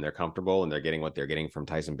at home and they're comfortable and they're getting what they're getting from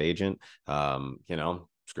Tyson Bagent,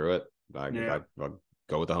 screw it. I'll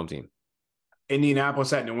go with the home team.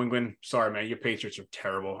 Indianapolis at New England. Sorry, man. Your Patriots are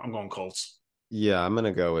terrible. I'm going Colts. Yeah, I'm going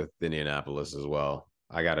to go with Indianapolis as well.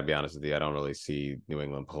 I got to be honest with you. I don't really see New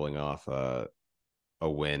England pulling off a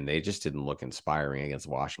win. They just didn't look inspiring against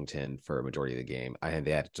Washington for a majority of the game.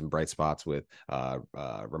 They had some bright spots with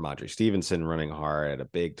Ramondre Stevenson running hard at a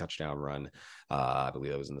big touchdown run. I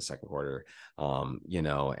believe that was in the second quarter.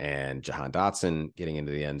 And Jahan Dotson getting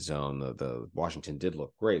into the end zone. The Washington did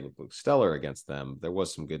look great, looked stellar against them. There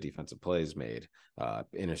was some good defensive plays made.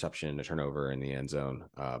 Interception, a turnover in the end zone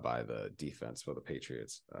by the defense for the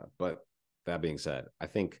Patriots. But that being said, I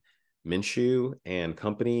think Minshew and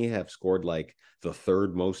company have scored like the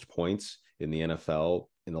third most points in the NFL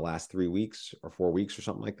in the last 3 weeks or 4 weeks or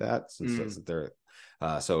something like that. Since they're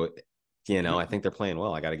I think they're playing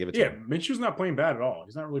well. I got to give it to them. Minshew's not playing bad at all.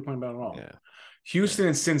 He's not really playing bad at all. Yeah. Houston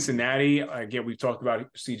and Cincinnati. Again, we've talked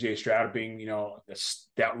about CJ Stroud being,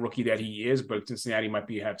 that rookie that he is, but Cincinnati might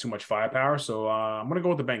have too much firepower. So I'm going to go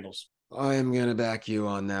with the Bengals. I am going to back you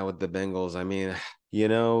on that with the Bengals. I mean,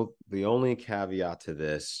 the only caveat to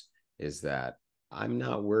this is that I'm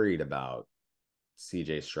not worried about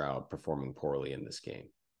CJ Stroud performing poorly in this game.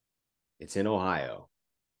 It's in Ohio.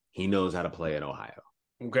 He knows how to play in Ohio.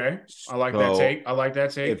 Okay. I like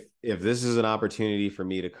that take. If this is an opportunity for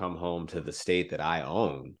me to come home to the state that I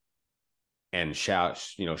own and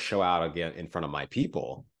show out again in front of my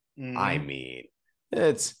people, I mean,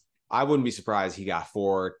 I wouldn't be surprised he got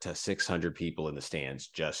 400 to 600 people in the stands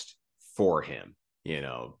just for him.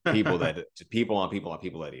 People that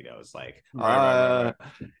he knows, like, right.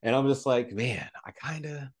 And I'm just like, man,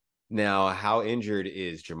 now how injured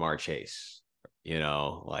is Jamar Chase? Got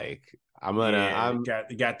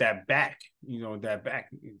that back,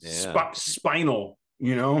 spinal,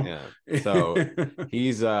 Yeah. So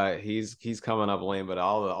he's coming up lame, but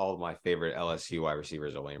all of my favorite LSU wide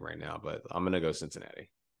receivers are lame right now, but I'm going to go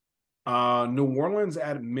Cincinnati. New Orleans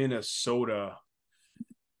at Minnesota.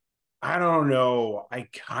 I don't know. I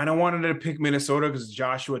kind of wanted to pick Minnesota because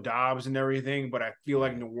Joshua Dobbs and everything, but I feel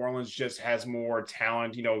like New Orleans just has more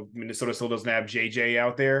talent. Minnesota still doesn't have JJ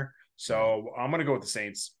out there. So I'm going to go with the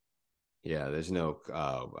Saints. Yeah, there's no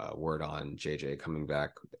word on JJ coming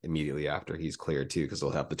back immediately after he's cleared too, because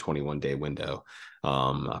they'll have the 21-day window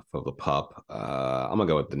for the pup. I'm gonna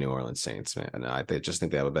go with the New Orleans Saints, man. I just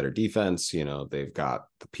think they have a better defense. They've got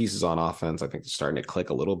the pieces on offense. I think they're starting to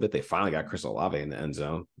click a little bit. They finally got Chris Olave in the end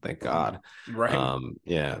zone. Thank God. Right.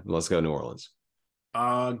 Let's go New Orleans.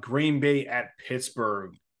 Green Bay at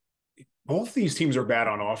Pittsburgh. Both these teams are bad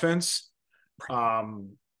on offense.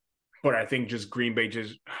 But I think just Green Bay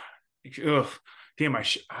just. Damn, I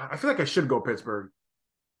feel like I should go Pittsburgh.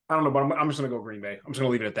 I don't know, but I'm just gonna go Green Bay. I'm just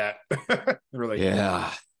gonna leave it at that. Really.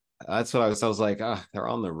 Yeah, that's what I was like, they're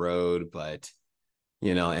on the road, but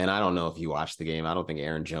and I don't know if you watched the game. I don't think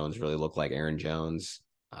Aaron Jones really looked like Aaron Jones.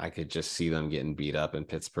 I could just see them getting beat up in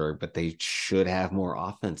Pittsburgh, but they should have more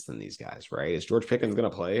offense than these guys, right? Is George Pickens going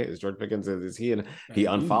to play? Is George Pickens is he and he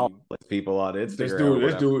unfollowed people on Instagram or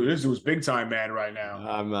whatever? This dude's big time man right now.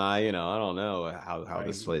 I don't know how Like,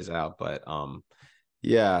 this plays out, but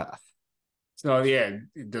yeah, so yeah,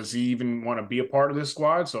 does he even want to be a part of this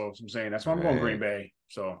squad? So I'm saying that's why I'm going Green right. Bay.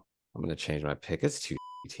 So I'm going to change my pick. It's two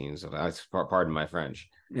teams. Pardon my French.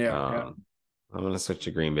 yeah. I'm going to switch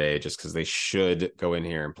to Green Bay just because they should go in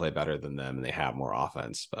here and play better than them, and they have more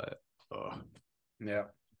offense. But yeah.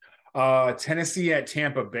 Tennessee at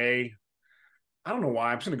Tampa Bay. I don't know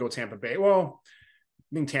why. I'm just going to go Tampa Bay. Well,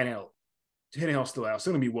 I think Tannehill's still out. It's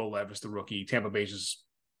going to be Will Levis, the rookie. Tampa Bay's just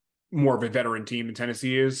more of a veteran team than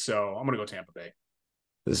Tennessee is. So I'm going to go Tampa Bay.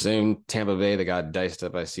 the same Tampa Bay that got diced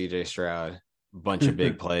up by CJ Stroud, bunch of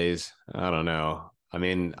big plays. I don't know. I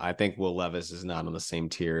mean, I think Will Levis is not on the same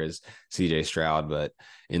tier as CJ Stroud, but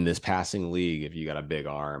in this passing league, if you got a big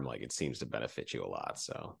arm, like it seems to benefit you a lot.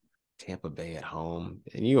 So Tampa Bay at home,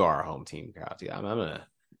 and you are a home team, Kyle. I'm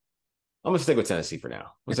gonna stick with Tennessee for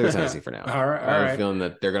now. I'm gonna stick with Tennessee for now. All right, I have a feeling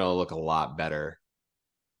that they're gonna look a lot better.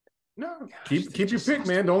 No, keep your pick,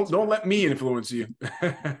 man. Don't let me influence you. All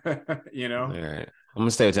right. I'm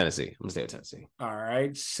gonna stay with Tennessee. All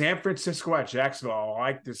right, San Francisco at Jacksonville. I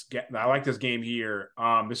like this game here.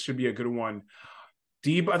 This should be a good one.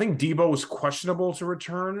 I think Debo is questionable to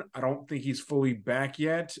return. I don't think he's fully back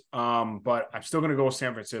yet. But I'm still gonna go with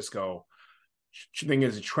San Francisco. The thing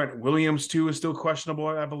is, Trent Williams too is still questionable,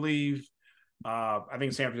 I believe. I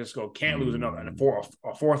think San Francisco can't lose a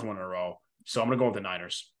fourth one in a row. So I'm gonna go with the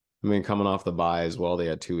Niners. I mean, coming off the bye as well, they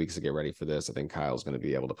had 2 weeks to get ready for this. I think Kyle's going to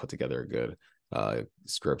be able to put together a good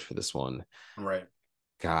script for this one. Right.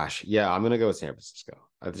 Gosh, yeah, I'm going to go with San Francisco.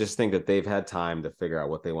 I just think that they've had time to figure out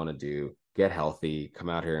what they want to do, get healthy, come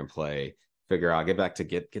out here and play, figure out, get back to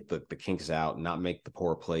get the kinks out, not make the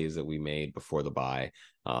poor plays that we made before the bye.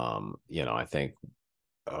 I think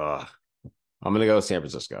I'm going to go with San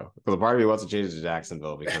Francisco. But the part of me wants to change it to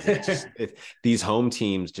Jacksonville because these home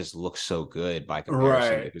teams just look so good by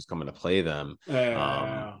comparison to who's coming to play them.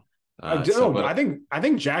 I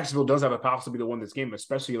think Jacksonville does have a possibility to win this game,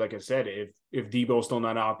 especially like I said, if Debo's still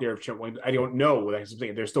not out there, I don't know. Like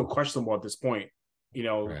they're still questionable at this point.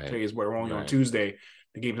 Today is we're only on Tuesday.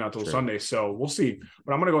 The game's not until Sunday, so we'll see.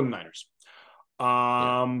 But I'm going to go with the Niners.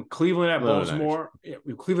 Cleveland at Baltimore. Yeah,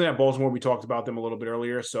 Cleveland at Baltimore. We talked about them a little bit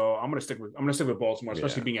earlier, so I'm gonna stick with Baltimore,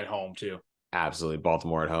 especially being at home too. Absolutely,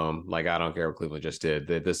 Baltimore at home. Like I don't care what Cleveland just did.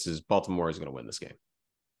 Baltimore is going to win this game.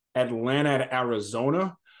 Atlanta at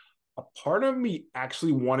Arizona. A part of me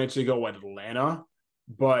actually wanted to go Atlanta,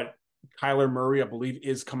 but Kyler Murray, I believe,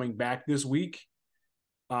 is coming back this week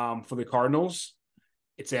for the Cardinals.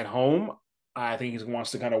 It's at home. I think he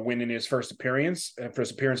wants to kind of win in his first appearance of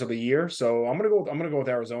the year. So I'm gonna go with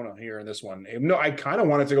Arizona here in this one. No, I kind of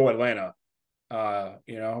wanted to go Atlanta, but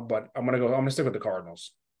I'm gonna stick with the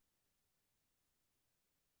Cardinals.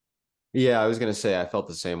 Yeah, I was gonna say I felt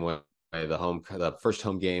the same way. The first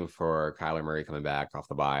home game for Kyler Murray coming back off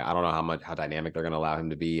the bye. I don't know how dynamic they're going to allow him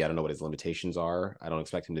to be. I don't know what his limitations are. I don't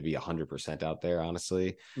expect him to be 100% out there,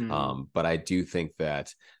 honestly. Mm-hmm. But I do think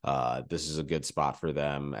that this is a good spot for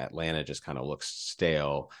them. Atlanta just kind of looks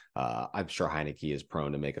stale. I'm sure Heineke is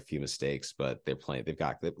prone to make a few mistakes, but they're playing.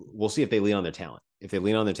 We'll see if they lean on their talent. If they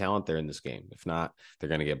lean on their talent, they're in this game. If not, they're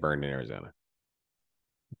going to get burned in Arizona.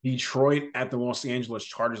 Detroit at the Los Angeles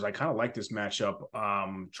Chargers. I kind of like this matchup.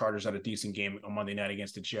 Chargers had a decent game on Monday night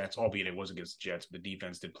against the Jets, albeit it was against the Jets, but the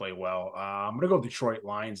defense did play well. I'm going to go Detroit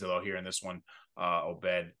Lions, though, here in this one,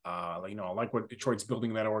 Obed. I like what Detroit's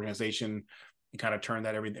building that organization and kind of turn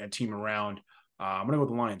that team around. I'm going to go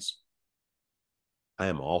with the Lions. I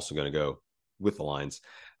am also going to go with the Lions.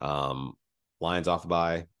 Lions off the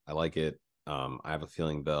bye. I like it. I have a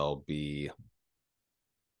feeling they'll be –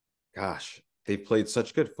 they've played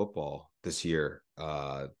such good football this year.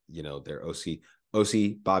 Their OC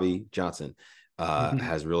Bobby Johnson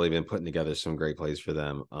has really been putting together some great plays for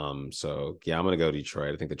them. I'm going to go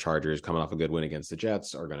Detroit. I think the Chargers, coming off a good win against the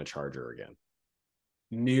Jets, are going to Charger again.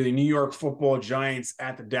 The New York Football Giants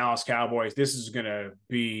at the Dallas Cowboys. This is going to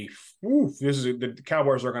be the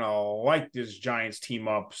Cowboys are going to light this Giants team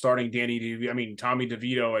up. Starting Tommy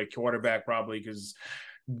DeVito at quarterback probably because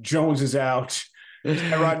Jones is out.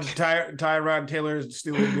 Tyrod Taylor is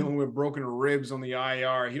still dealing with broken ribs on the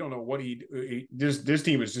IR. He don't know what this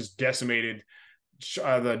team is just decimated.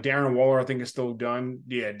 The Darren Waller, I think, is still done.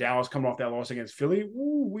 Yeah, Dallas coming off that loss against Philly.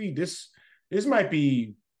 Ooh, this might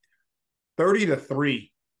be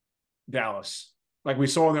 30-3 Dallas. Like we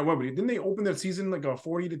saw in that one, but didn't they open the season like a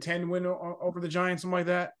 40-10 win over the Giants, something like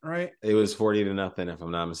that, right? It was 40-0, if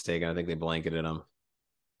I'm not mistaken. I think they blanketed them.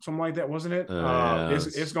 Something like that, wasn't it? Yeah,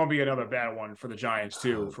 it's gonna be another bad one for the Giants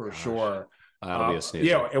too, for sure. That'll be a snoozer.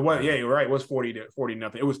 Yeah, it was. Yeah, you're right. It was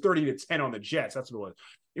 40-0. It was 30-10 on the Jets. That's what it was.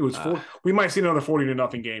 It was 4. We might see another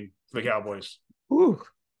 40-0 game for the Cowboys. Whew.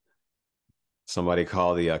 Somebody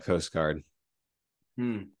call the Coast Guard.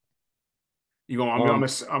 You going?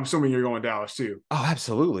 I'm assuming you're going Dallas too. Oh,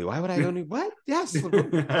 absolutely. Why would I go? What? Yes. They're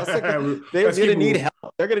gonna need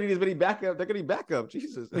help. They're gonna need as many backup. They're gonna need backup.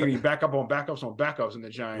 Jesus. They're gonna need backup on backups on backups in the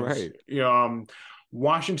Giants. Right.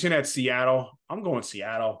 Washington at Seattle. I'm going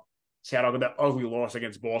Seattle. Seattle got that ugly loss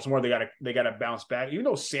against Baltimore. They gotta bounce back. Even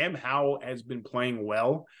though Sam Howell has been playing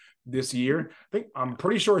well this year, I'm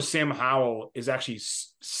pretty sure Sam Howell is actually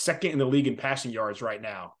second in the league in passing yards right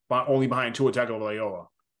now, but only behind Tua Tagovailoa.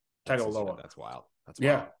 That's wild. That's wild.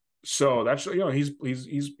 Yeah. So that's he's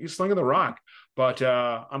slinging the rock, but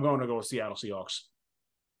I'm going to go with Seattle Seahawks.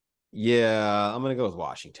 Yeah, I'm going to go with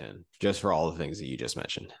Washington just for all the things that you just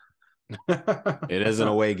mentioned. It is an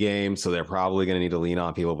away game, so they're probably going to need to lean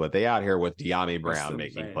on people, but they out here with De'Ami Brown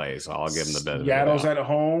making plays, so I'll give them the benefit. Seattle's at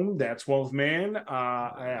home. That 12th man.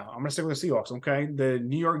 I'm going to stick with the Seahawks. Okay, the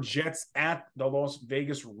New York Jets at the Las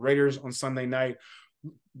Vegas Raiders on Sunday night,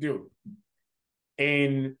 dude.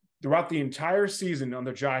 And throughout the entire season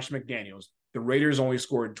under Josh McDaniels, the Raiders only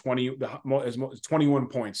scored 21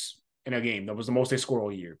 points in a game. That was the most they scored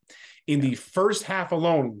all year. In the first half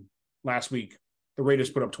alone last week, the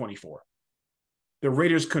Raiders put up 24. The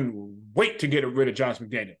Raiders couldn't wait to get rid of Josh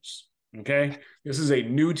McDaniels. Okay, this is a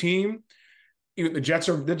new team. Even the Jets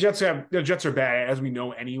are bad, as we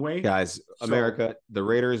know anyway. Guys, America, the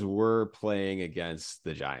Raiders were playing against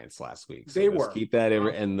the Giants last week. So they were. Keep that in,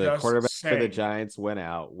 and the quarterback for the Giants went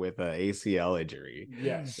out with an ACL injury.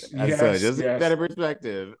 Yes. So just keep that in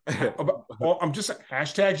perspective. Well, I'm just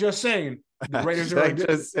saying.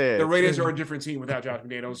 The Raiders are a different team without Josh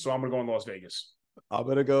McDaniels, so I'm gonna go in Las Vegas. I'm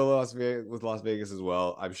going to go with Las Vegas as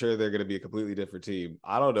well. I'm sure they're going to be a completely different team.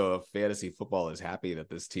 I don't know if fantasy football is happy that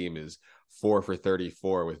this team is 4 for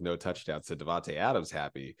 34 with no touchdowns to Devontae Adams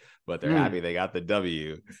happy, but they're happy they got the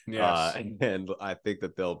W. Yes. And I think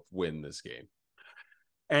that they'll win this game.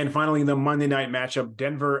 And finally, the Monday night matchup,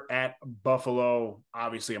 Denver at Buffalo.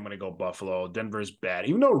 Obviously, I'm going to go Buffalo. Denver's bad.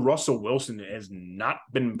 Even though Russell Wilson has not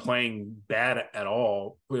been playing bad at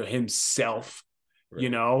all himself.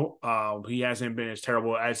 Right. He hasn't been as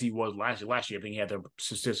terrible as he was last year. Last year, I think he had the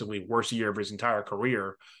statistically worst year of his entire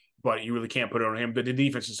career, but you really can't put it on him. But the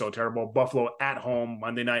defense is so terrible. Buffalo at home,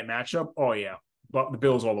 Monday night matchup. Oh, yeah. But the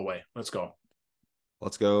Bills all the way. Let's go.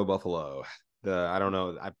 Let's go, Buffalo. I don't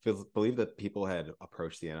know. I believe that people had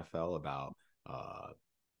approached the NFL about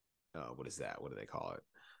what is that? What do they call it?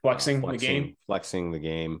 Flexing the game. Flexing the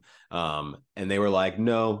game. And they were like,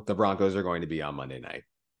 no, the Broncos are going to be on Monday night.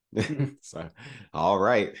 So, all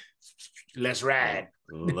right, let's ride.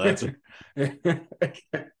 Let's.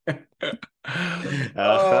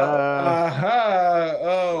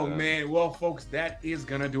 Oh man. Well, folks, that is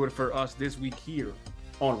gonna do it for us this week here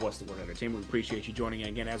on What's the Word Entertainment. We appreciate you joining in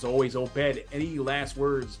again. As always, Obed, any last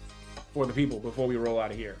words for the people before we roll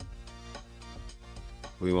out of here?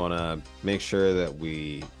 We want to make sure that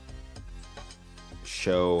we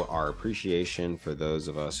show our appreciation for those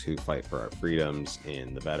of us who fight for our freedoms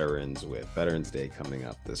in the veterans, with Veterans Day coming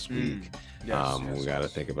up this week. We got to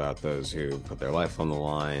think about those who put their life on the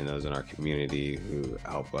line, those in our community who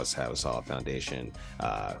help us have a solid foundation,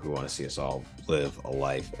 who want to see us all live a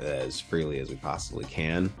life as freely as we possibly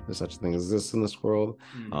can. There's such a thing as this in this world.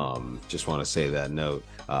 Just want to say that note,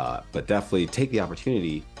 but definitely take the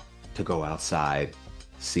opportunity to go outside,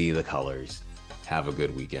 see the colors, have a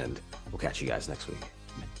good weekend. We'll catch you guys next week.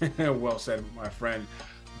 Well said, my friend.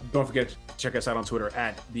 Don't forget to check us out on Twitter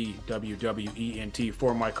at the WWENT.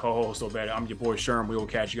 For my co-host Obed, I'm your boy Sherm. We will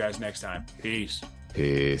catch you guys next time. Peace.